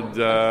said,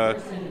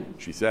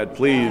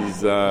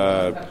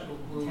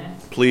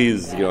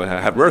 please,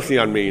 have mercy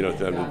on me.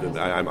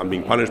 I'm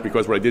being punished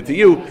because of what I did to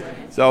you.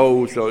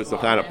 So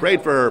Chana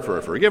prayed for her for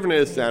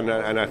forgiveness, and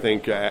I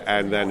think,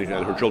 and then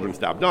her children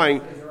stopped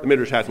dying. The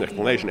Midrash has an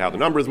explanation how the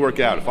numbers work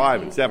out,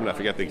 5 and 7. I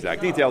forget the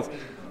exact details.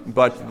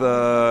 But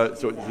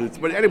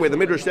anyway, the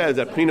Midrash says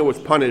that Penina was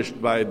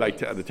punished by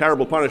the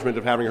terrible punishment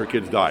of having her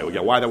kids die.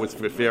 Why that was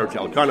fair to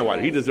Elkanah? Why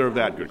did he deserve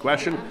that? Good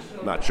question.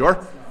 I'm not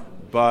sure.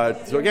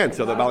 But so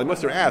the Bali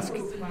Musar asked,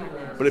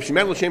 but if she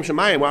meant l'shem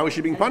shemayim, why was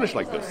she being punished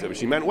like this? If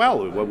she meant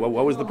well,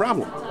 what was the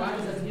problem?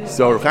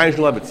 So Rav Chaim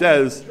Shmulevitz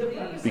says,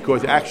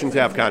 because actions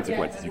have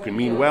consequences. You can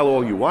mean well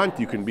all you want.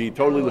 You can be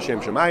totally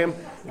l'shem shemayim.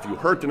 If you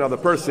hurt another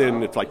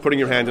person, it's like putting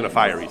your hand in a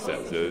fire, he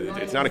says.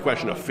 It's not a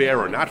question of fair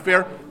or not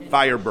fair.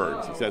 Fire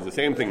burns. He says the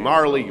same thing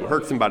morally. You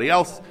hurt somebody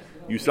else,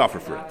 you suffer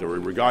for it,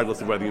 regardless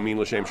of whether you mean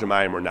l'shem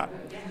shemayim or not.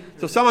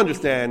 So some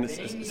understand,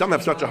 some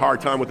have such a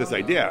hard time with this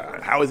idea.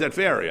 How is that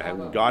fair?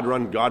 God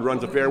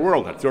runs a fair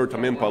world. But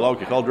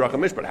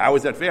how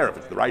is that fair? If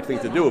it's the right thing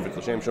to do, if it's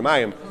l'shem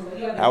shemayim,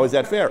 how is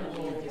that fair?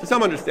 So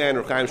some understand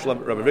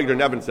Rabbi Victor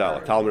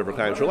Nebenzahl, a Talmud of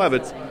Rabbi Chaim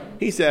Shmulevitz.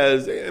 He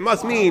says it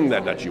must mean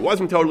that she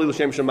wasn't totally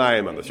l'shem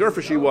shemayim. On the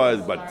surface she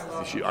was, but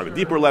on a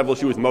deeper level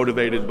she was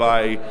motivated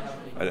by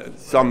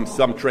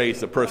some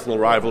trace of personal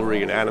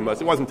rivalry and animus.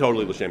 It wasn't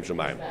totally l'shem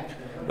shemayim.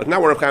 That's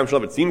not what Rav Chaim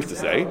Shulevitz seems to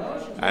say.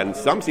 And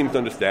some seem to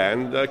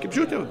understand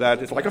Kipshuto,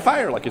 that it's like a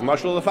fire, like his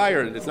mashal of the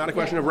fire. It's not a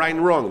question of right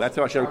and wrong. That's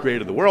how Hashem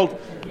created the world.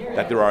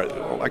 That there are,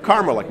 like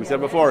karma, like we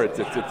said before,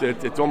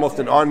 it's almost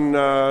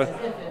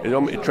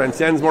it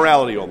transcends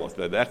morality almost.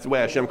 That's the way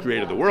Hashem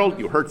created the world.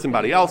 You hurt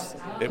somebody else,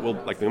 it will,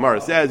 like the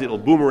Gemara says, it'll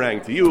boomerang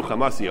to you,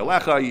 chamasi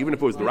alecha, even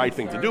if it was the right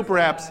thing to do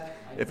perhaps.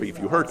 If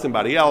you hurt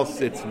somebody else,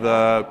 it's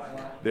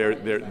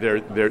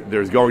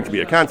there's going to be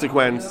a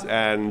consequence,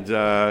 and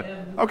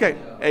okay,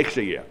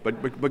 yeah.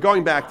 But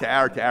going back to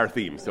our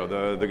theme, so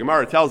the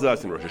Gemara tells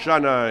us in Rosh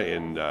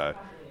Hashanah,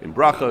 in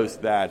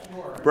Brachos, that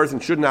a person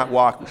should not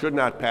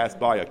pass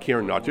by a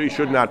kirn natu,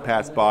 should not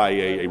pass by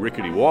a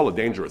rickety wall, a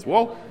dangerous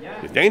wall.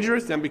 It's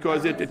dangerous, and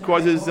because it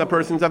causes a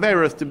person's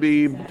averos to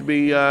be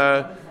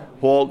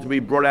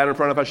brought out in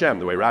front of Hashem.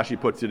 The way Rashi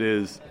puts it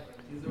is,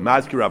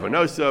 Mazkir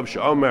Avanosav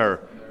Sheomer,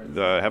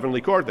 the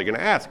heavenly court, they're going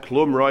to ask,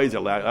 Klum Roiz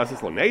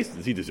Asis Lanes,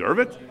 does he deserve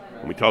it?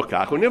 When we talk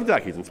Kachu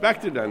Nivdak, he's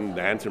inspected, and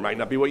the answer might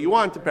not be what you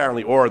want,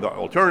 apparently. Or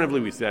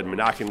alternatively, we said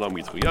Menakin Lam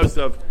Yizchu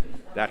Yosef.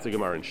 That's the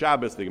Gemara in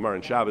Shabbos. The Gemara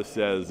in Shabbos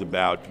says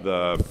about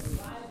a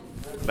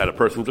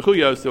person's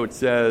Zechuyos. So it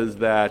says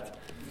that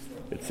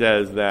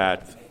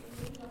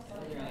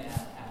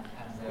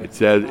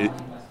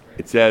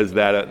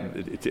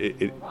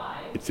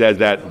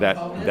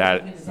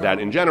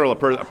in general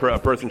a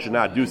person should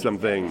not do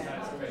something.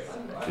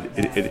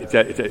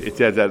 It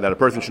says that a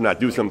person should not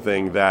do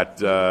something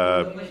that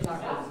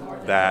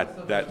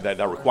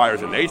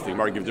requires a nace. The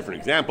Gemara gives different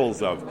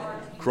examples of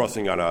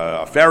crossing on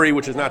a ferry,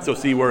 which is not so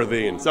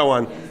seaworthy, and so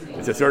on.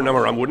 It's a certain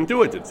number of wouldn't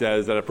do it. It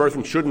says that a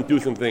person shouldn't do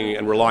something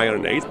and rely on a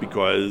nace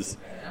because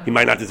he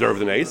might not deserve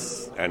the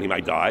nace, and he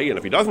might die. And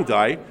if he doesn't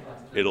die,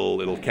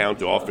 it'll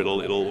count off.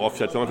 It'll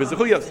offset some of his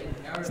zechuyos.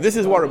 So this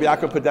is what Rabbi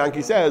Yaakov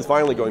Padanki says.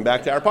 Finally, going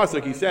back to our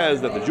pasuk, he says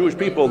that the Jewish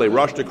people, they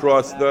rushed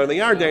across the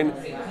Yarden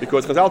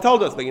because Chazal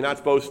told us that you're not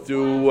supposed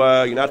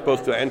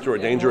to enter a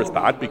dangerous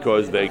spot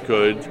because they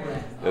could.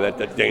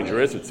 That's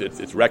dangerous.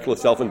 It's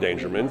reckless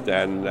self-endangerment,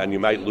 and you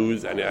might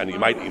lose, and you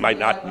might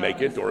not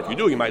make it, or if you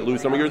do, you might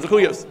lose some of your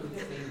zechuyos.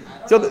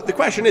 So the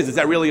question is, does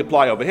that really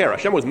apply over here?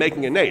 Hashem was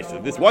making a nace.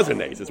 This was a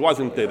nace. This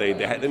wasn't, they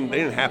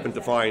didn't happen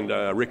to find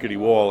a rickety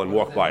wall and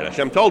walk by it.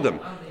 Hashem told them,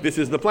 this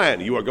is the plan.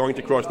 You are going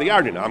to cross the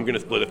Yarden. I'm going to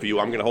split it for you.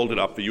 I'm going to hold it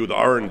up for you. The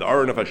Aron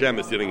of Hashem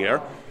is sitting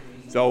here.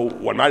 So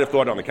one might have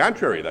thought on the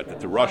contrary,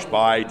 that to rush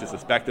by, to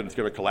suspect that it's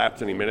going to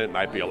collapse any minute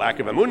might be a lack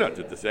of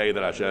emunah, to say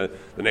that Hashem,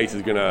 the nace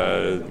is going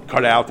to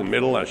cut out in the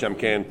middle, and Hashem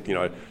can't,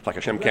 it's like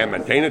Hashem can't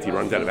maintain it. He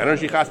runs out of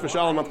energy, chas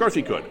v'shalom. Of course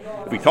he could.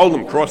 If he told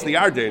them, cross the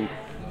Yarden,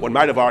 one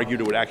might have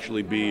argued it would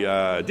actually be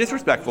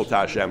disrespectful to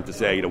Hashem to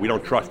say, we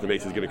don't trust the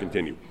nace is going to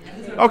continue.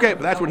 Okay,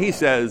 but that's what he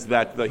says.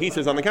 He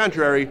says, on the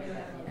contrary,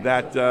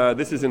 that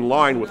this is in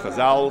line with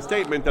Chazal's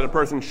statement that a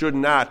person should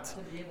not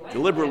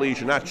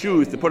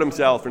choose to put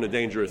himself in a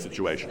dangerous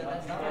situation.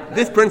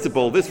 This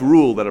principle, this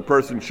rule that a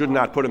person should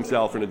not put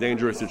himself in a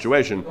dangerous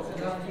situation,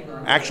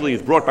 actually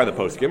is brought by the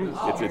poskim.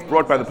 It's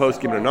brought by the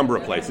poskim in a number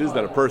of places,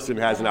 that a person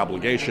has an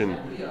obligation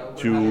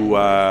to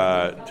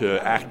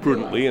act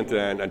prudently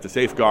and to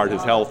safeguard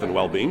his health and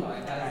well-being.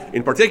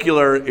 In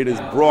particular, it is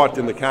brought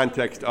in the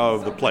context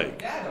of the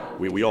plague.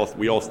 We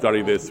all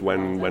studied this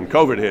when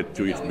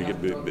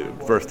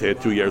COVID first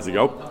hit 2 years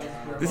ago.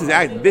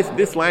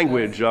 This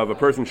language of a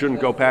person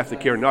shouldn't go past the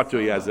kir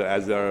natui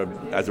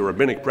as a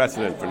rabbinic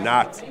precedent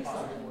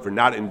for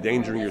not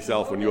endangering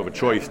yourself when you have a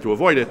choice to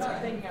avoid it,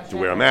 to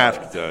wear a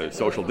mask, to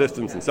social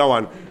distance, and so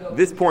on.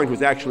 This point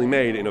was actually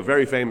made in a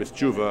very famous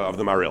tshuva of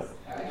the Maril.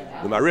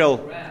 The Maril,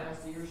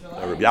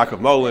 Rabbi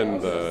Yaakov Molin,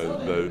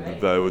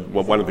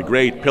 one of the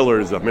great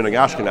pillars of Minhag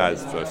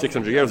Ashkenaz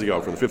 600 years ago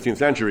from the 15th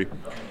century.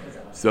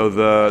 So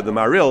the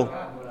Maril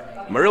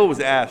was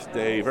asked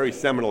a very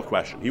seminal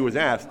question. He was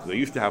asked, they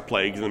used to have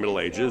plagues in the Middle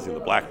Ages, the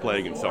Black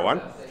Plague and so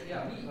on.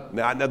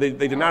 Now they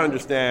did not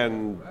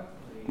understand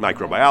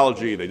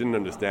microbiology, they didn't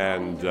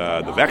understand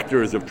the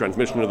vectors of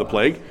transmission of the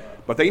plague,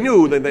 but they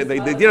knew, they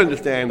did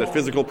understand that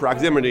physical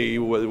proximity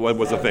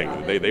was a thing.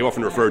 They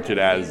often referred to it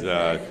as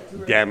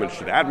damage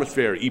to the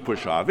atmosphere,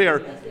 ipush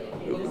ha'aver.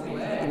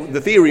 The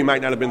theory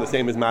might not have been the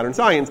same as modern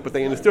science, but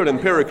they understood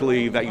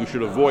empirically that you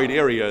should avoid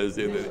areas.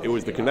 It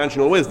was the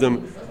conventional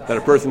wisdom that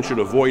a person should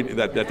avoid,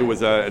 that there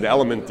was an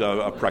element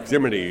of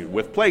proximity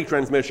with plague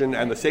transmission,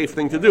 and the safe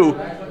thing to do,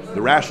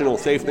 the rational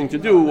safe thing to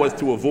do, was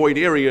to avoid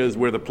areas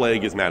where the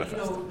plague is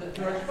manifest.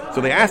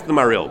 So they asked the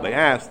Maril,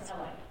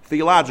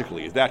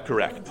 theologically, is that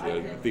correct?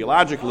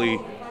 Theologically,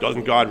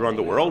 doesn't God run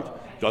the world?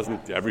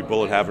 Doesn't every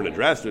bullet have an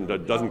address? And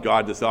doesn't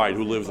God decide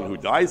who lives and who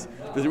dies?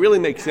 Does it really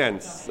make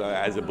sense,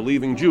 as a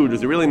believing Jew,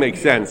 does it really make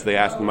sense, they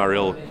asked the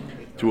Maril,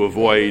 to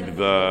avoid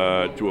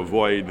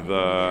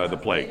the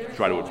plague,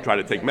 try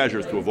to take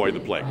measures to avoid the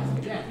plague?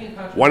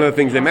 One of the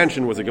things they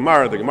mentioned was a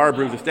Gemara. The Gemara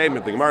brings a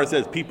statement. The Gemara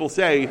says, people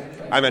say,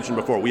 I mentioned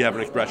before, we have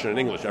an expression in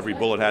English, every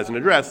bullet has an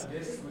address.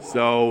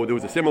 So there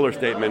was a similar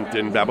statement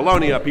in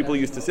Babylonia. People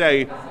used to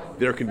say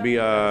there can be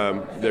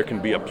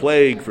a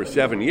plague for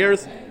 7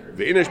 years.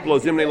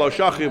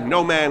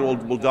 No man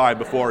will die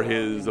before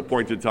his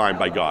appointed time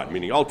by God,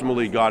 meaning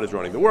ultimately God is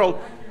running the world.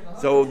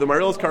 So the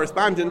Maril's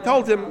correspondent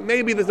told him,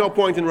 maybe there's no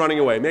point in running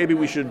away. Maybe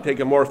we should take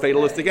a more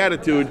fatalistic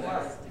attitude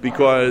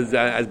because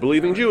as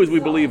believing Jews,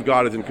 we believe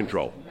God is in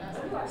control.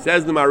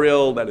 Says the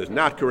Maril, that is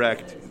not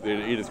correct.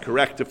 It is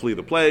correct to flee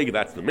the plague.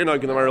 That's the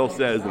minhag, the Maril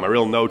says. The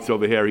Maril notes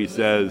over here, he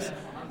says,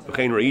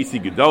 V'chein re'isi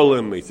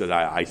gedolim. He says,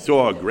 I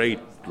saw great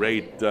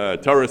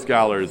Torah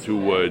scholars who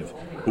would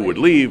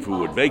leave, who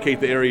would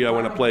vacate the area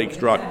when a plague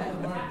struck.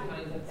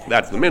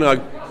 That's the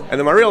minhag. And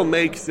the Maril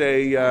makes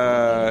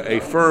a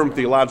firm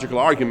theological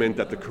argument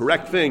that the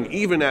correct thing,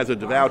 even as a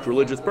devout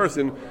religious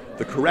person,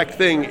 the correct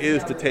thing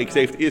is to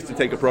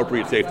take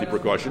appropriate safety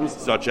precautions,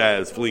 such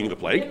as fleeing the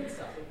plague.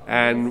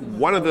 And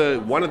one of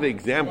the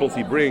examples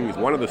he brings,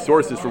 one of the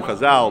sources from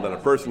Chazal that a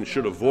person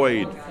should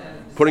avoid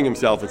putting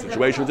himself in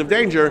situations of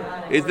danger,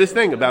 is this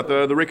thing about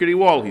the rickety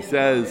wall. He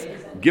says,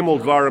 Gimel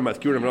Dvarim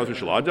Askirim V'Nosei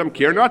Shel Adam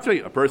Kir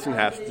Natzei. A person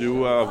has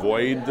to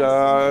avoid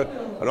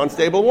an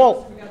unstable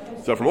wall.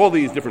 So from all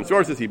these different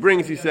sources he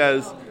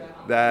says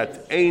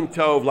that Ein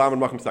Tov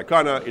Lamed Machem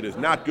Sakana, it is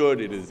not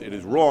good, it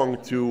is wrong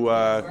to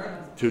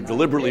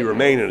deliberately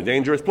remain in a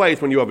dangerous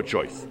place when you have a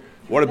choice.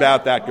 What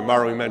about that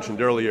Gemara we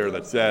mentioned earlier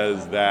that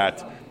says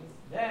that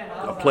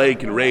a plague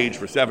can rage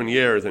for 7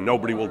 years and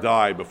nobody will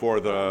die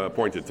before the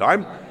appointed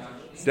time?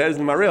 Says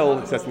in Maril,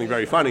 it says something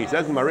very funny. He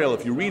says in Maril,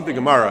 if you read the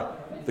Gemara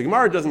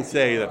doesn't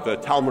say that the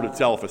Talmud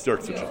itself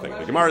asserts such a thing.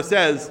 The Gemara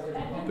says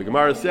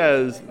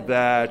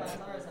that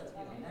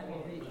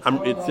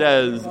it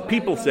says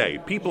people say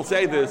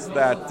this,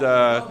 that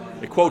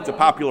it quotes a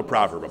popular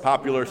proverb, a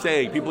popular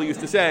saying. People used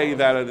to say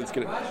that the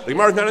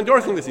Gemara is not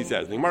endorsing this, he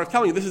says. The Gemara is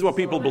telling you this is what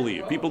people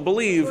believe.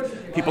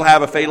 People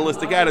have a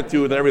fatalistic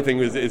attitude that everything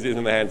is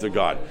in the hands of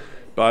God.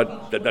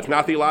 But that's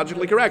not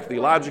theologically correct.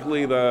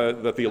 Theologically,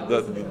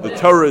 the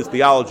Torah's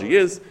theology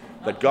is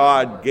that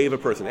God gave a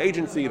person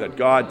agency, that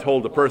God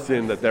told a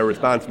person that they're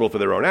responsible for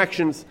their own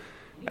actions.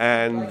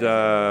 And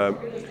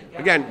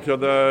again, so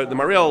the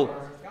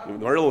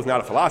Maril was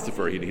not a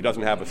philosopher. He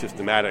doesn't have a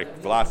systematic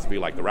philosophy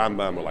like the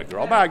Rambam or like the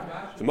Ralbag.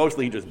 So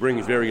mostly he just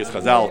brings various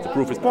Chazal to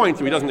prove his point.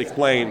 So he doesn't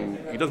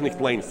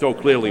explain so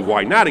clearly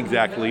why not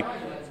exactly.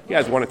 He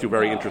has one or two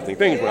very interesting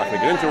things we're not going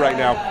to get into right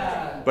now.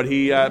 But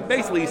he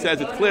basically says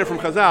it's clear from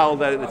Chazal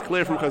that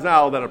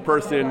a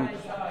person,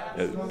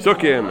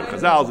 Psukim and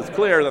Chazals, it's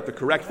clear that the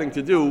correct thing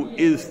to do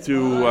is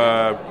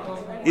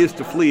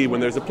to flee when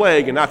there's a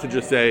plague and not to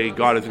just say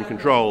God is in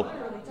control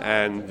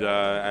and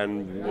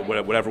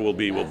whatever will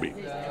be, will be.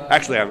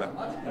 Actually, I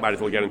might as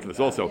well get into this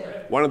also.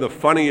 One of the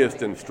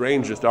funniest and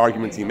strangest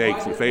arguments he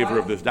makes in favor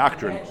of this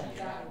doctrine,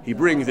 he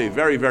brings a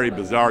very, very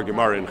bizarre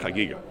Gemara in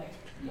Chagiga.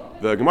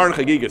 The Gemara in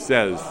Chagiga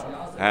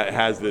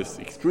has this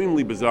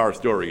extremely bizarre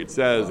story. It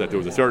says that there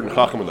was a certain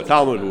Chacham in the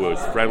Talmud who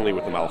was friendly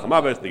with the Malach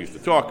HaMavis. They used to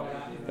talk,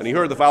 and he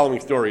heard the following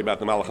story about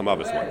the Malach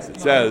HaMavis once. It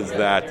says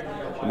that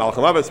the Malach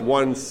HaMavis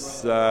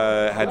once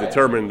had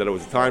determined that it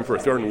was time for a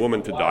certain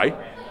woman to die.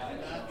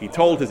 He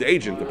told his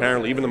agent,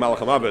 apparently even the Malach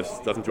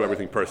HaMavis doesn't do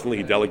everything personally,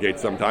 he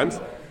delegates sometimes.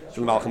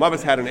 So the Malach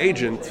HaMavis had an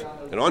agent,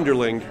 an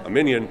underling, a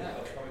minion,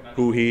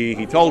 who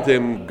he told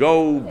him,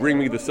 go bring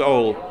me the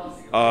soul,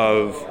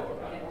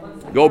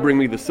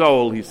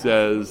 he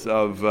says,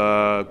 of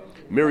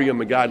Miriam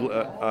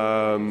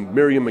Megadla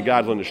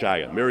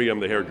Neshaya, Miriam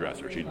the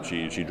hairdresser.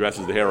 She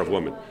dresses the hair of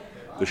women.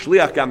 The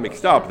shliach got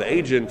mixed up. The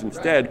agent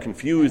instead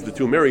confused the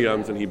two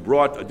Miriams, and he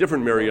brought a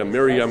different Miriam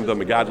the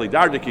Megadli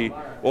Dardiki.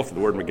 Also,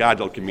 the word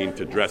Megadl can mean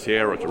to dress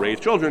hair or to raise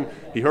children.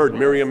 He heard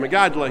Miriam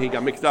Megadla. He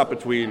got mixed up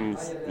between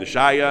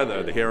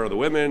Neshaya, the hair of the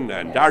women,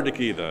 and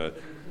Dardiki, the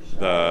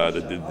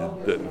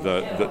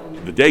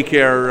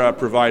daycare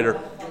provider.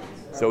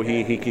 So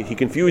he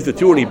confused the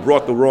two, and he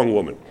brought the wrong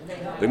woman.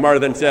 The Gemara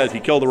then says he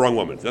killed the wrong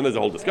woman. So then there's a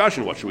whole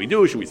discussion. What should we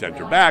do? Should we send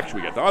her back? Should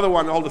we get the other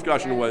one? The whole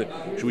discussion was,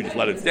 should we just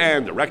let it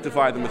stand or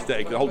rectify the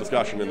mistake? The whole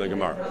discussion in the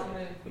Gemara.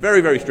 A very,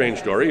 very strange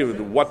story.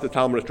 What the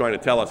Talmud is trying to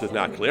tell us is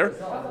not clear.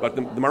 But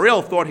the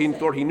Maril thought he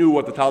knew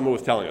what the Talmud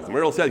was telling us. The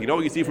Maril says, you know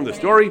what you see from the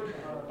story?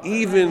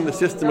 Even the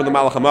system of the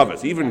Malach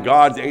HaMavis, even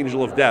God's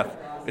angel of death,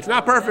 it's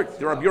not perfect.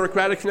 There are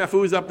bureaucratic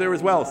snafus up there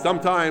as well.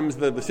 Sometimes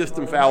the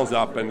system fouls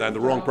up and the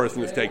wrong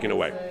person is taken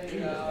away.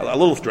 A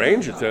little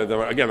strange. Again,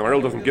 the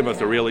Maril doesn't give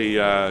us a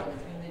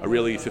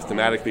really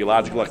systematic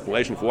theological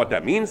explanation for what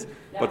that means.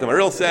 But the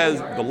Maril says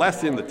the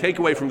lesson, the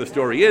takeaway from the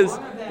story is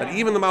that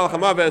even the Malach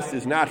HaMavis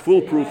is not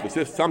foolproof.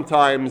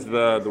 Sometimes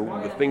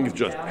the things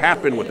just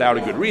happen without a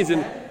good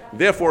reason.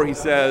 Therefore, he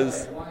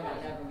says,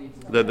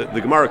 the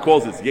Gemara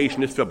calls it Yesh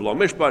Nisfa B'lo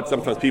Mishpat.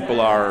 Sometimes people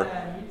are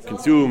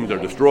consumed or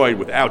destroyed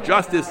without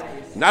justice.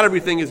 Not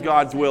everything is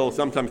God's will.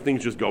 Sometimes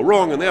things just go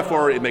wrong, and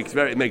therefore it makes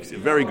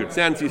very good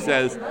sense, he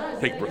says,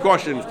 take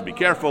precautions, to be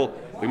careful.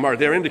 The Gemara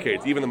there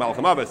indicates even the Malach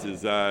HaMavis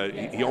is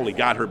he only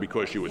got her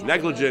because she was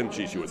negligent,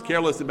 she was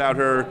careless about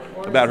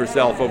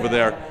herself over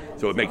there.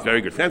 So it makes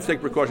very good sense to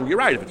take precautions. You're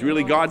right, if it's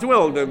really God's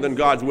will, then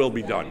God's will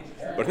be done.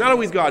 But it's not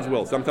always God's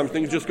will. Sometimes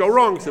things just go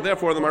wrong, so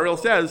therefore the Maril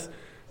says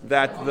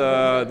that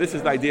this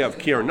is the idea of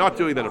kir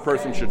natui, that a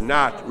person should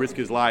not risk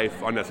his life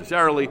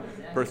unnecessarily.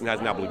 A person has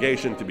an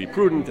obligation to be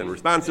prudent and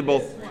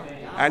responsible.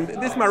 And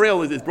this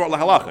maril is brought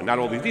lahalacha, not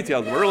all these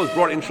details. The maril is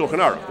brought in Shulchan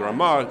Aruch. The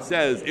Ramah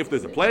says if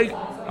there's a plague,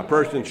 a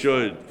person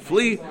should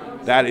flee.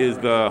 That is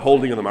the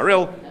holding of the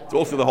maril. It's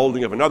also the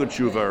holding of another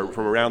tshuva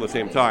from around the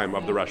same time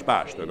of the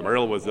Rashbash. The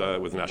maril was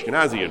an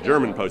Ashkenazi, a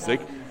German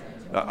posek.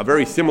 A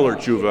very similar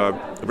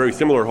tshuva, a very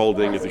similar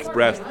holding is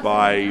expressed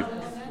by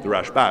the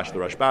Rashbash. The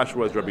Rashbash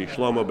was Rabbi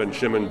Shlomo ben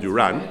Shimon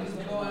Duran,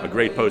 a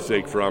great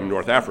posek from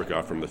North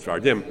Africa, from the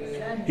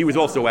Sfardim. He was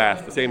also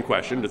asked the same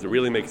question: does it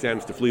really make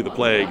sense to flee the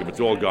plague if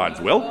it's all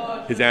God's will?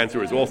 His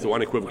answer is also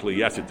unequivocally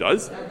yes, it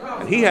does.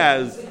 And he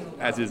has,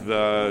 as is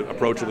the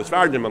approach of the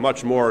Sfardim, a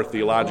much more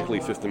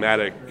theologically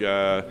systematic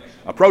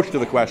approach to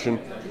the question.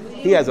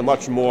 He has a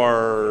much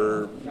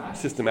more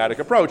systematic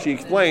approach. He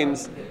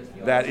explains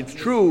that it's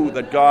true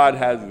that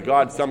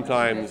God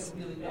sometimes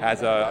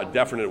has a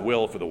definite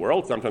will for the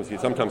world. Sometimes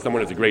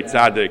someone is a great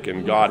tzaddik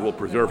and God will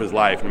preserve his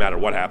life no matter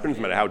what happens,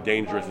 no matter how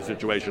dangerous the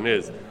situation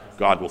is,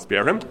 God will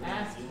spare him.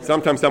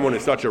 Sometimes someone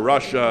is such a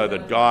rasha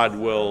that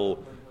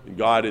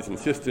God is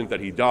insistent that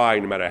he die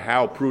no matter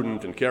how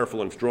prudent and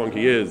careful and strong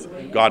he is.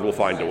 God will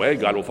find a way.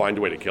 God will find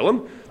a way to kill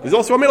him. There's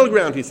also a middle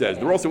ground, he says.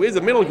 There also is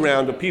a middle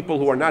ground of people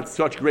who are not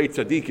such great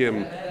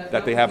tzaddikim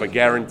that they have a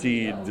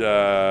guaranteed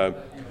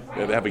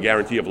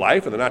of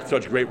life, and they're not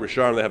such great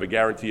Rishon, they have a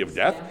guarantee of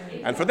death.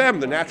 And for them,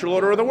 the natural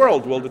order of the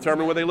world will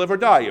determine whether they live or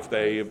die. If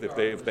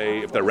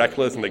they're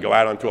reckless and they go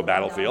out onto a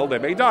battlefield, they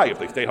may die. If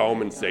they stay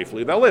home and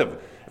safely, they'll live.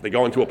 If they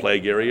go into a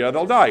plague area,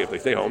 they'll die. If they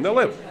stay home, they'll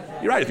live.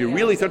 You're right. If you're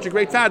really such a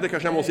great tzaddik,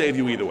 Hashem will save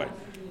you either way.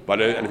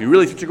 But and if you're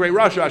really such a great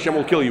rasha, Hashem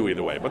will kill you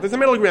either way. But there's a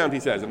middle ground, he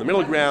says, and the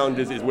middle ground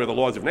is where the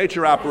laws of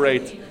nature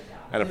operate.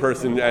 And a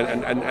person,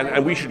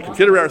 and we should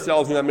consider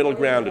ourselves in that middle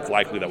ground. It's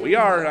likely that we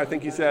are, I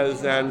think he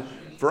says. And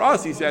for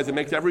us, he says, it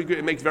makes very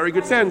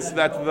good sense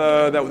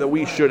that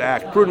we should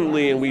act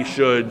prudently and we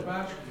should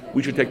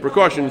take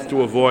precautions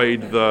to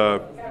avoid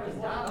the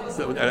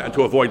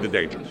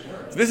danger.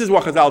 So this is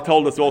what Chazal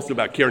told us also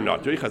about Kir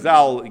Natui.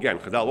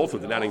 Chazal also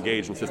did not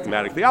engage in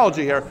systematic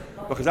theology here,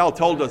 but Chazal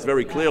told us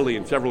very clearly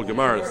in several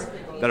Gemaras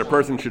that a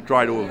person should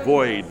try to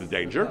avoid the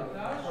danger,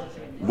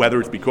 whether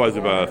it's because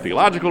of a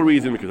theological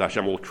reason, because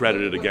Hashem will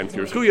credit it against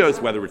your schuyos,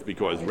 whether it's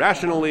because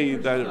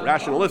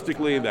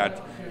rationalistically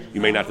that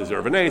you may not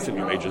deserve an ace and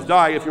you may just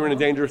die if you're in a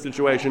dangerous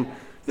situation.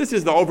 This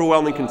is the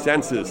overwhelming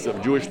consensus of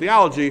Jewish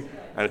theology,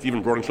 and it's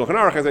even brought in Shulchan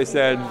Aruch, as I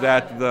said,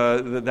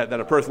 that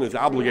a person is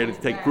obligated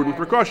to take prudent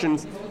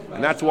precautions,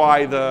 and that's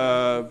why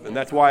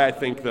I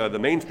think the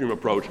mainstream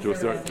approach to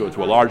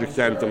a large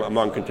extent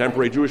among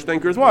contemporary Jewish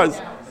thinkers was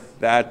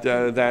that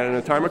in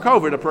a time of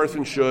COVID, a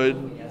person should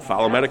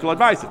follow medical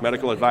advice. If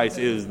medical advice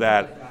is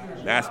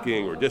that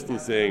masking or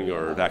distancing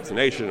or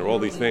vaccination or all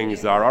these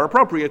things are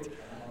appropriate,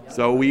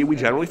 so we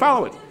generally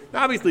follow it.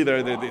 Now, obviously,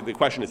 the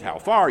question is how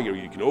far.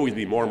 You can always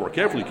be more and more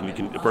careful.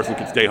 A person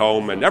can stay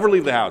home and never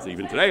leave the house.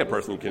 Even today, a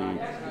person can,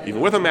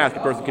 even with a mask, a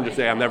person can just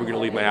say, I'm never going to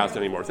leave my house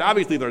anymore. So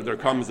obviously, there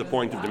comes a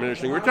point of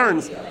diminishing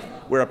returns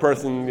where a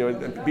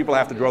person, people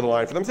have to draw the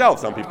line for themselves.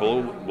 Some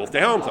people will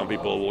stay home. Some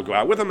people will go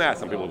out with a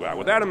mask. Some people will go out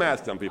without a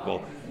mask. Some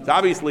people. So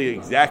obviously,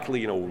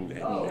 exactly,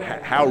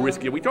 how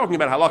risky are we talking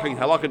about?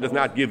 Halakha does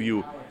not give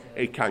you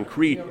a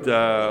concrete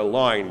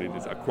line. It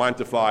is a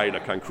quantified,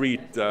 a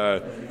concrete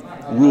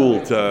rule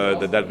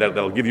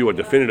that'll give you a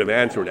definitive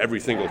answer in every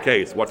single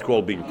case, what's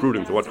called being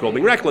prudent and what's called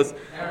being reckless.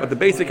 But the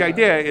basic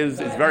idea is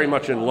very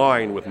much in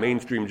line with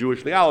mainstream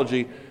Jewish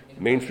theology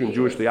and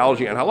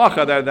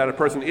halakha, that a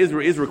person is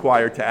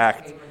required to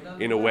act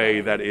in a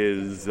way that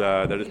is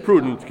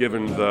prudent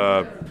given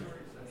the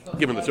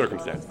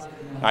circumstances.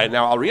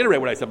 Now I'll reiterate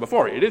what I said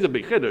before. It is a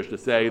big chiddush to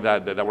say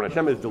that when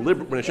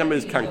Hashem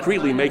is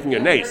concretely making a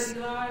nace,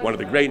 one of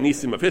the great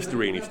nisim of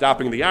history, and he's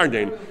stopping the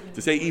Yarden,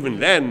 to say even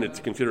then it's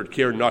considered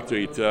kir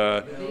natui,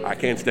 I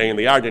can't stay in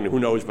the Yarden, who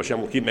knows if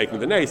Hashem will keep making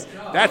the nace.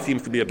 That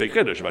seems to be a big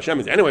chiddush. If Hashem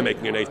is anyway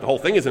making a nace, the whole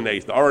thing is a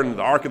nace. The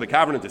Ark of the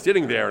Covenant is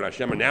sitting there, and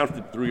Hashem announced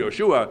it through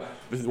Yehoshua.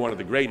 This is one of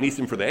the great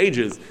nisim for the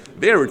ages.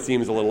 There it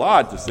seems a little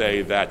odd to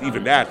say that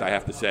even that I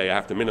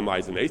have to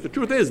minimize the nace. The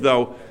truth is,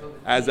 though,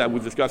 as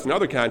we've discussed in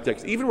other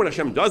contexts, even when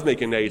Hashem does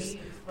make a nace,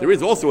 there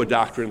is also a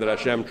doctrine that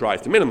Hashem tries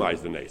to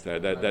minimize the nace.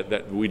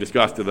 That we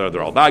discussed. The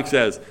Ralbag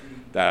says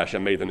that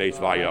Hashem made the nace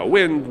via a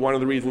wind. One of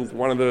the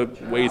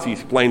ways he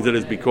explains it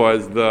is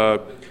because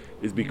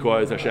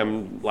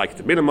Hashem likes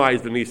to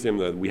minimize the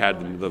nisim. We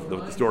had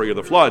the story of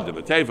the flood and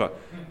the teva.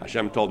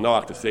 Hashem told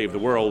Noach to save the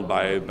world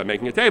by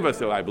making a teva.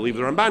 So I believe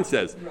the Ramban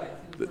says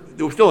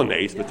there was still a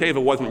nace. The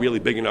teva wasn't really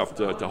big enough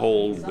to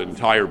hold the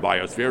entire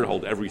biosphere, to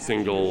hold every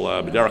single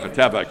b'derech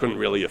teva. It couldn't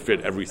really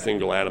fit every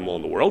single animal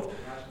in the world.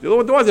 There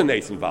was a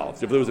nace involved.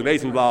 So if there was a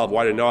nace involved,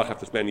 why did Noach have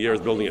to spend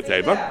years building a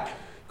teva?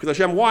 Because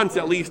Hashem wants,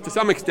 at least to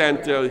some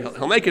extent,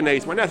 he'll make a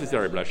nace when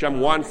necessary, but Hashem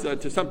wants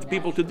to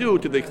people to do,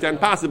 to the extent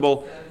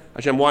possible,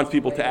 Hashem wants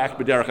people to act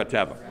b'derech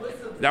teva.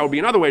 That would be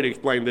another way to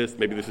explain this.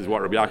 Maybe this is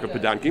what Rabbi Yaakov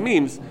Pedanki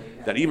means,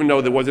 that even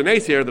though there was a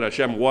nace here, that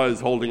Hashem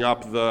was holding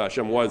up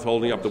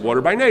the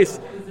water by nace,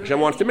 Hashem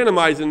wants to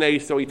minimize the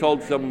nace, so he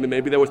told them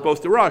maybe they were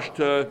supposed to rush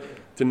to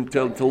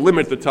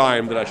limit the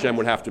time that Hashem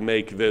would have to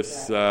make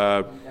this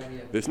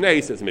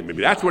nace.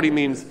 Maybe that's what he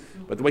means.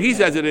 But the way he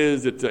says it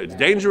is, it's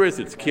dangerous,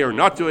 it's kir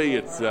natui,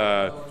 it's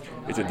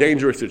a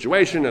dangerous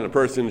situation, and a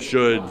person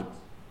should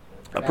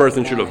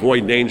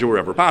avoid danger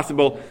wherever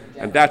possible,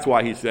 and that's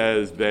why he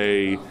says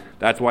they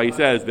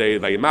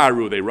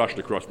maru, they rushed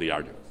across the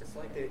Yarden.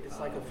 It's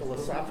like a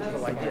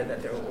philosophical idea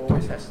that there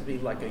always has to be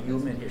like a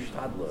human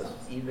hishtadlus,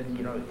 even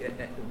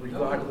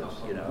regardless,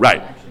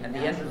 Right. And the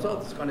end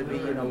result is going to be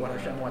what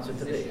Hashem wants it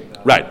to be.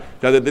 Right.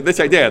 Now, this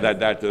idea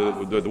that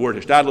the word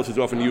hishtadlus is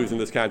often used in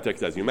this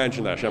context, as you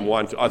mentioned, that Hashem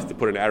wants us to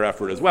put in our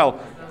effort as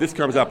well. This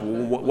comes up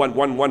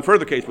one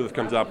further case where this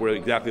comes up, where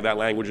exactly that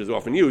language is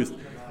often used,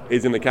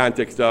 is in the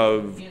context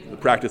of the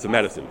practice of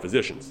medicine,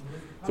 physicians.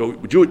 So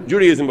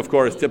Judaism, of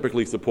course,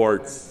 typically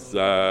supports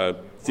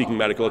seeking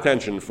medical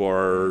attention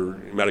for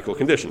medical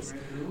conditions.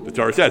 The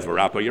Torah says,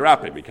 "V'rapa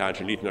yirape,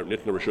 mikansha nitna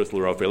reshus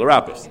l'rofe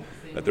l'rapis."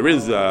 That there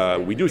is,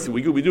 we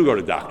do go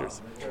to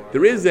doctors.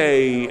 There is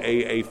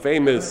a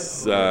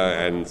famous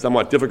and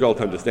somewhat difficult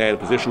to understand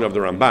position of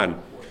the Ramban.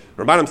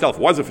 Ramban himself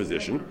was a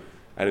physician,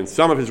 and in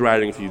some of his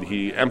writings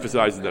he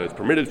emphasizes that it's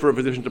permitted for a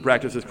physician to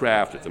practice his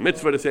craft. It's a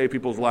mitzvah to save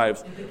people's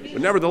lives.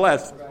 But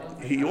nevertheless,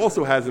 he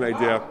also has an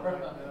idea,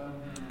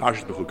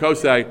 Parshas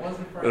Bechukosei,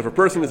 that if a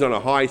person is on a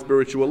high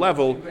spiritual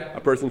level, a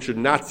person should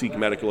not seek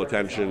medical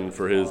attention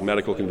for his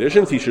medical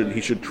conditions. He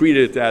should treat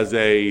it as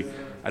a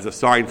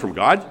sign from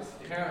God,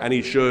 and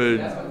he should,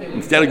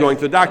 instead of going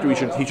to the doctor, he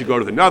should go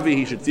to the Navi.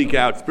 He should seek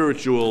out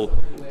spiritual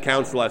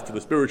counsel as to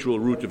the spiritual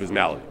root of his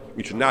malady.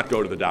 He should not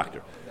go to the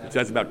doctor. It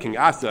says about King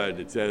Asad,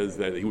 it says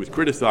that he was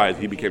criticized,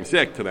 he became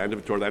sick toward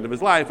the end of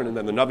his life, and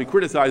then the Navi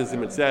criticizes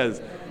him. It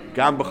says,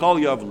 Gam b'chol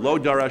yav lo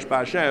darash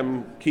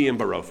b'Hashem kiyim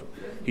barofa.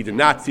 He did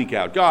not seek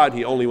out God,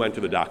 he only went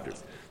to the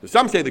doctors. So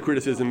some say the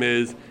criticism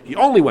is he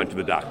only went to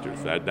the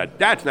doctors.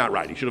 That's not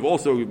right. He should have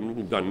also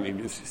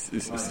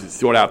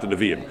sought out the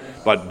Nevi'im.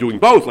 But doing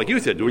both, like you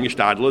said, doing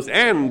ishtadlus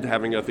and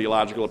having a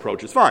theological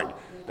approach is fine.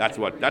 That's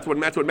what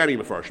many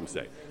Mefarshim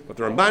say. But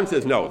the Ramban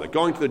says no, that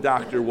going to the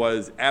doctor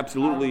was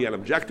absolutely and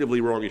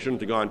objectively wrong. He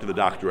shouldn't have gone to the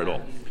doctor at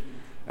all.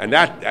 And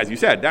that, as you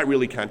said, that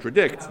really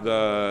contradicts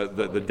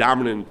the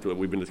dominant,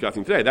 we've been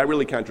discussing today, that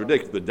really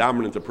contradicts the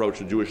dominant approach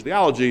to Jewish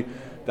theology,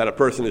 that a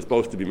person is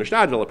supposed to be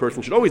mishtadel, a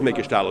person should always make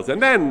ishtadlus,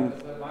 and then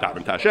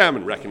daven to Hashem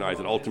and recognize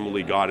that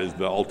ultimately God is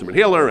the ultimate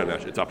healer, and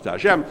it's up to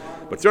Hashem.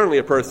 But certainly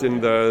a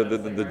person,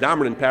 the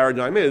dominant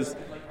paradigm is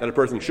that a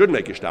person should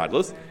make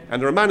ishtadlus,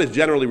 and the Ramban is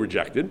generally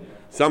rejected.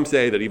 Some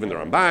say that even the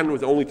Ramban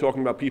was only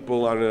talking about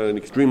people on an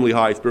extremely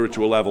high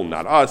spiritual level,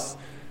 not us.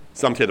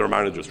 Some say the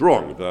Ramban is just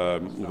wrong.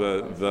 The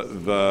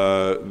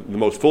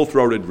most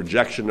full-throated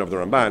rejection of the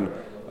Ramban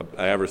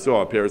I ever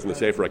saw appears in the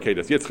Sefer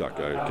Akedas Yitzchak,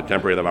 a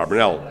contemporary of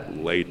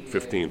Abarbanel, late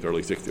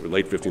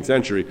 15th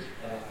century.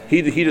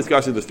 He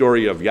discusses the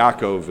story of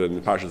Yaakov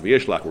in Parshas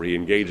Vayishlach, where he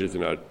engages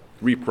in a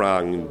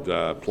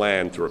three-pronged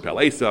plan to repel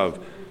Esav,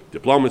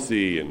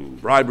 diplomacy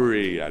and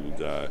bribery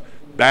and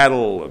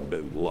battle,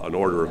 an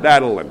order of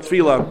battle, and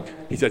tefillah.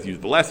 He says he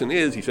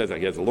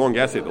has a long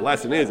essay. The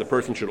lesson is a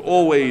person should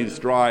always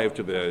strive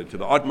to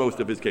the utmost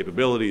of his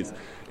capabilities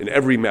in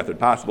every method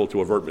possible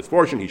to avert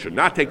misfortune. He should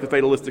not take the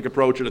fatalistic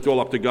approach that it's all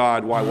up to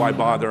God. Why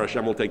bother?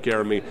 Hashem will take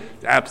care of me.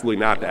 It's absolutely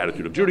not the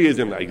attitude of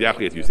Judaism.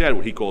 Exactly as you said,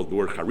 what he calls the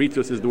word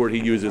charitus is the word he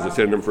uses, a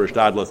synonym for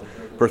ishtadlus.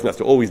 A person has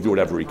to always do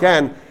whatever he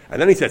can.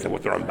 And then he says, and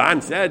what the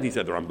Ramban said, the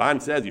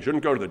Ramban says you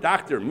shouldn't go to the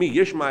doctor. Me,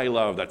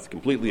 Yishmaelov, that's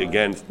completely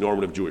against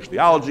normative Jewish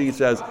theology. He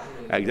says,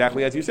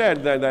 exactly as you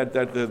said, that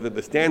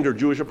the standard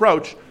Jewish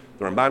approach,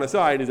 the Ramban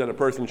aside, is that a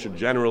person is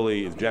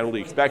generally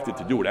expected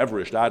to do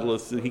whatever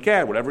ishtadlus he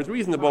can, whatever is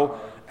reasonable.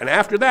 And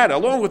after that,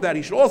 along with that,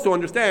 he should also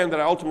understand that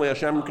ultimately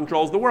Hashem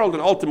controls the world,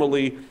 and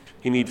ultimately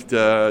he needs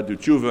to do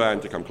tshuva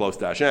and to come close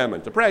to Hashem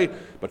and to pray.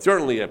 But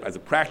certainly, as a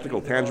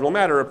practical, tangible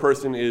matter, a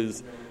person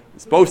is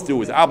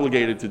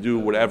obligated to do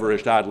whatever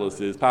hishtadlus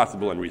is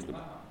possible and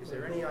reasonable. Is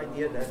there any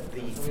idea that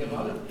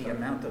the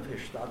amount of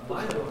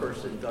hishtadlus that a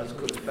person does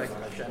could affect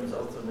Hashem's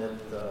ultimate,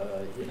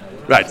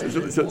 Right.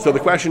 So the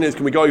question is,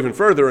 can we go even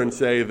further and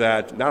say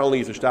that not only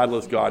is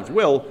hishtadlus God's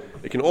will,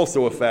 it can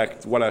also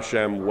affect what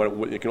Hashem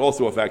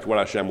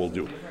will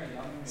do.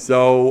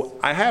 So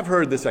I have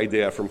heard this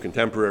idea from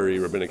contemporary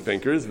rabbinic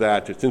thinkers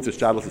that since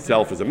hishtadlus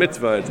itself is a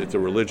mitzvah, it's a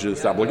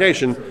religious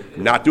obligation,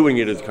 not doing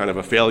it is kind of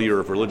a failure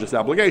of religious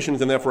obligations,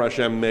 and therefore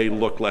Hashem may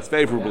look less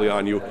favorably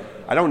on you.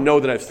 I don't know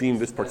that I've seen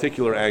this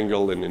particular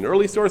angle in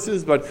early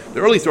sources, but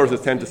the early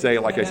sources tend to say,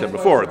 like I said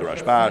before, the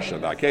Rashbash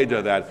and the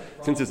Akedah, that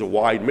since there's a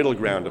wide middle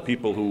ground of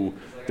people who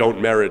don't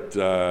merit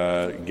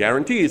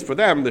guarantees, for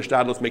them the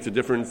hishtadlus makes a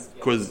difference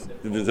because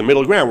there's a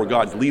middle ground where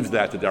God leaves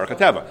that to derech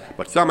hateva.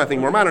 But some, I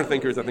think, more modern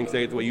thinkers,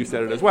 say it the way you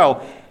said it as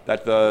well,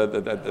 that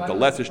the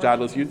less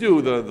hishtadlus you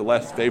do, the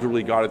less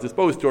favorably God is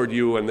disposed toward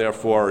you, and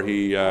therefore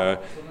he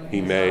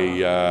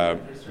may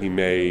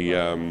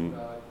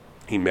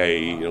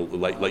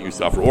let you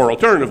suffer. Or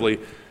alternatively,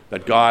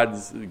 that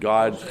God's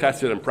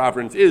chesed and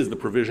providence is the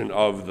provision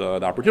of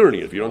the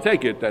opportunity. If you don't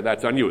take it,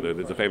 that's on you.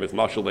 There's a famous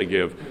mashal they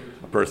give.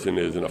 A person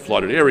is in a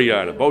flooded area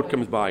and a boat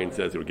comes by and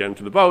says, get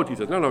into the boat. He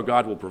says, no,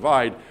 God will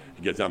provide.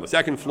 He gets on the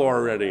second floor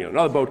already, and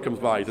another boat comes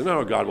by. He says,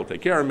 no, God will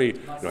take care of me.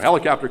 A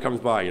helicopter comes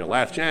by.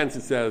 Last chance,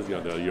 it says,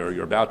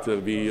 you're about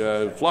to be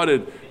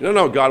flooded.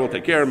 No, God will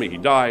take care of me. He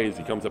dies.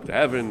 He comes up to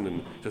heaven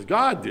and says,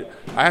 God,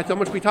 I had so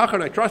much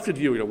bitachon. I trusted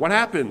you. What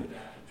happened?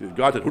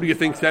 God said, who do you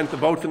think sent the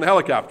boats and the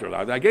helicopter?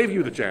 I gave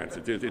you the chance.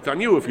 It's on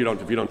you if you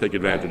don't take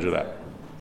advantage of that.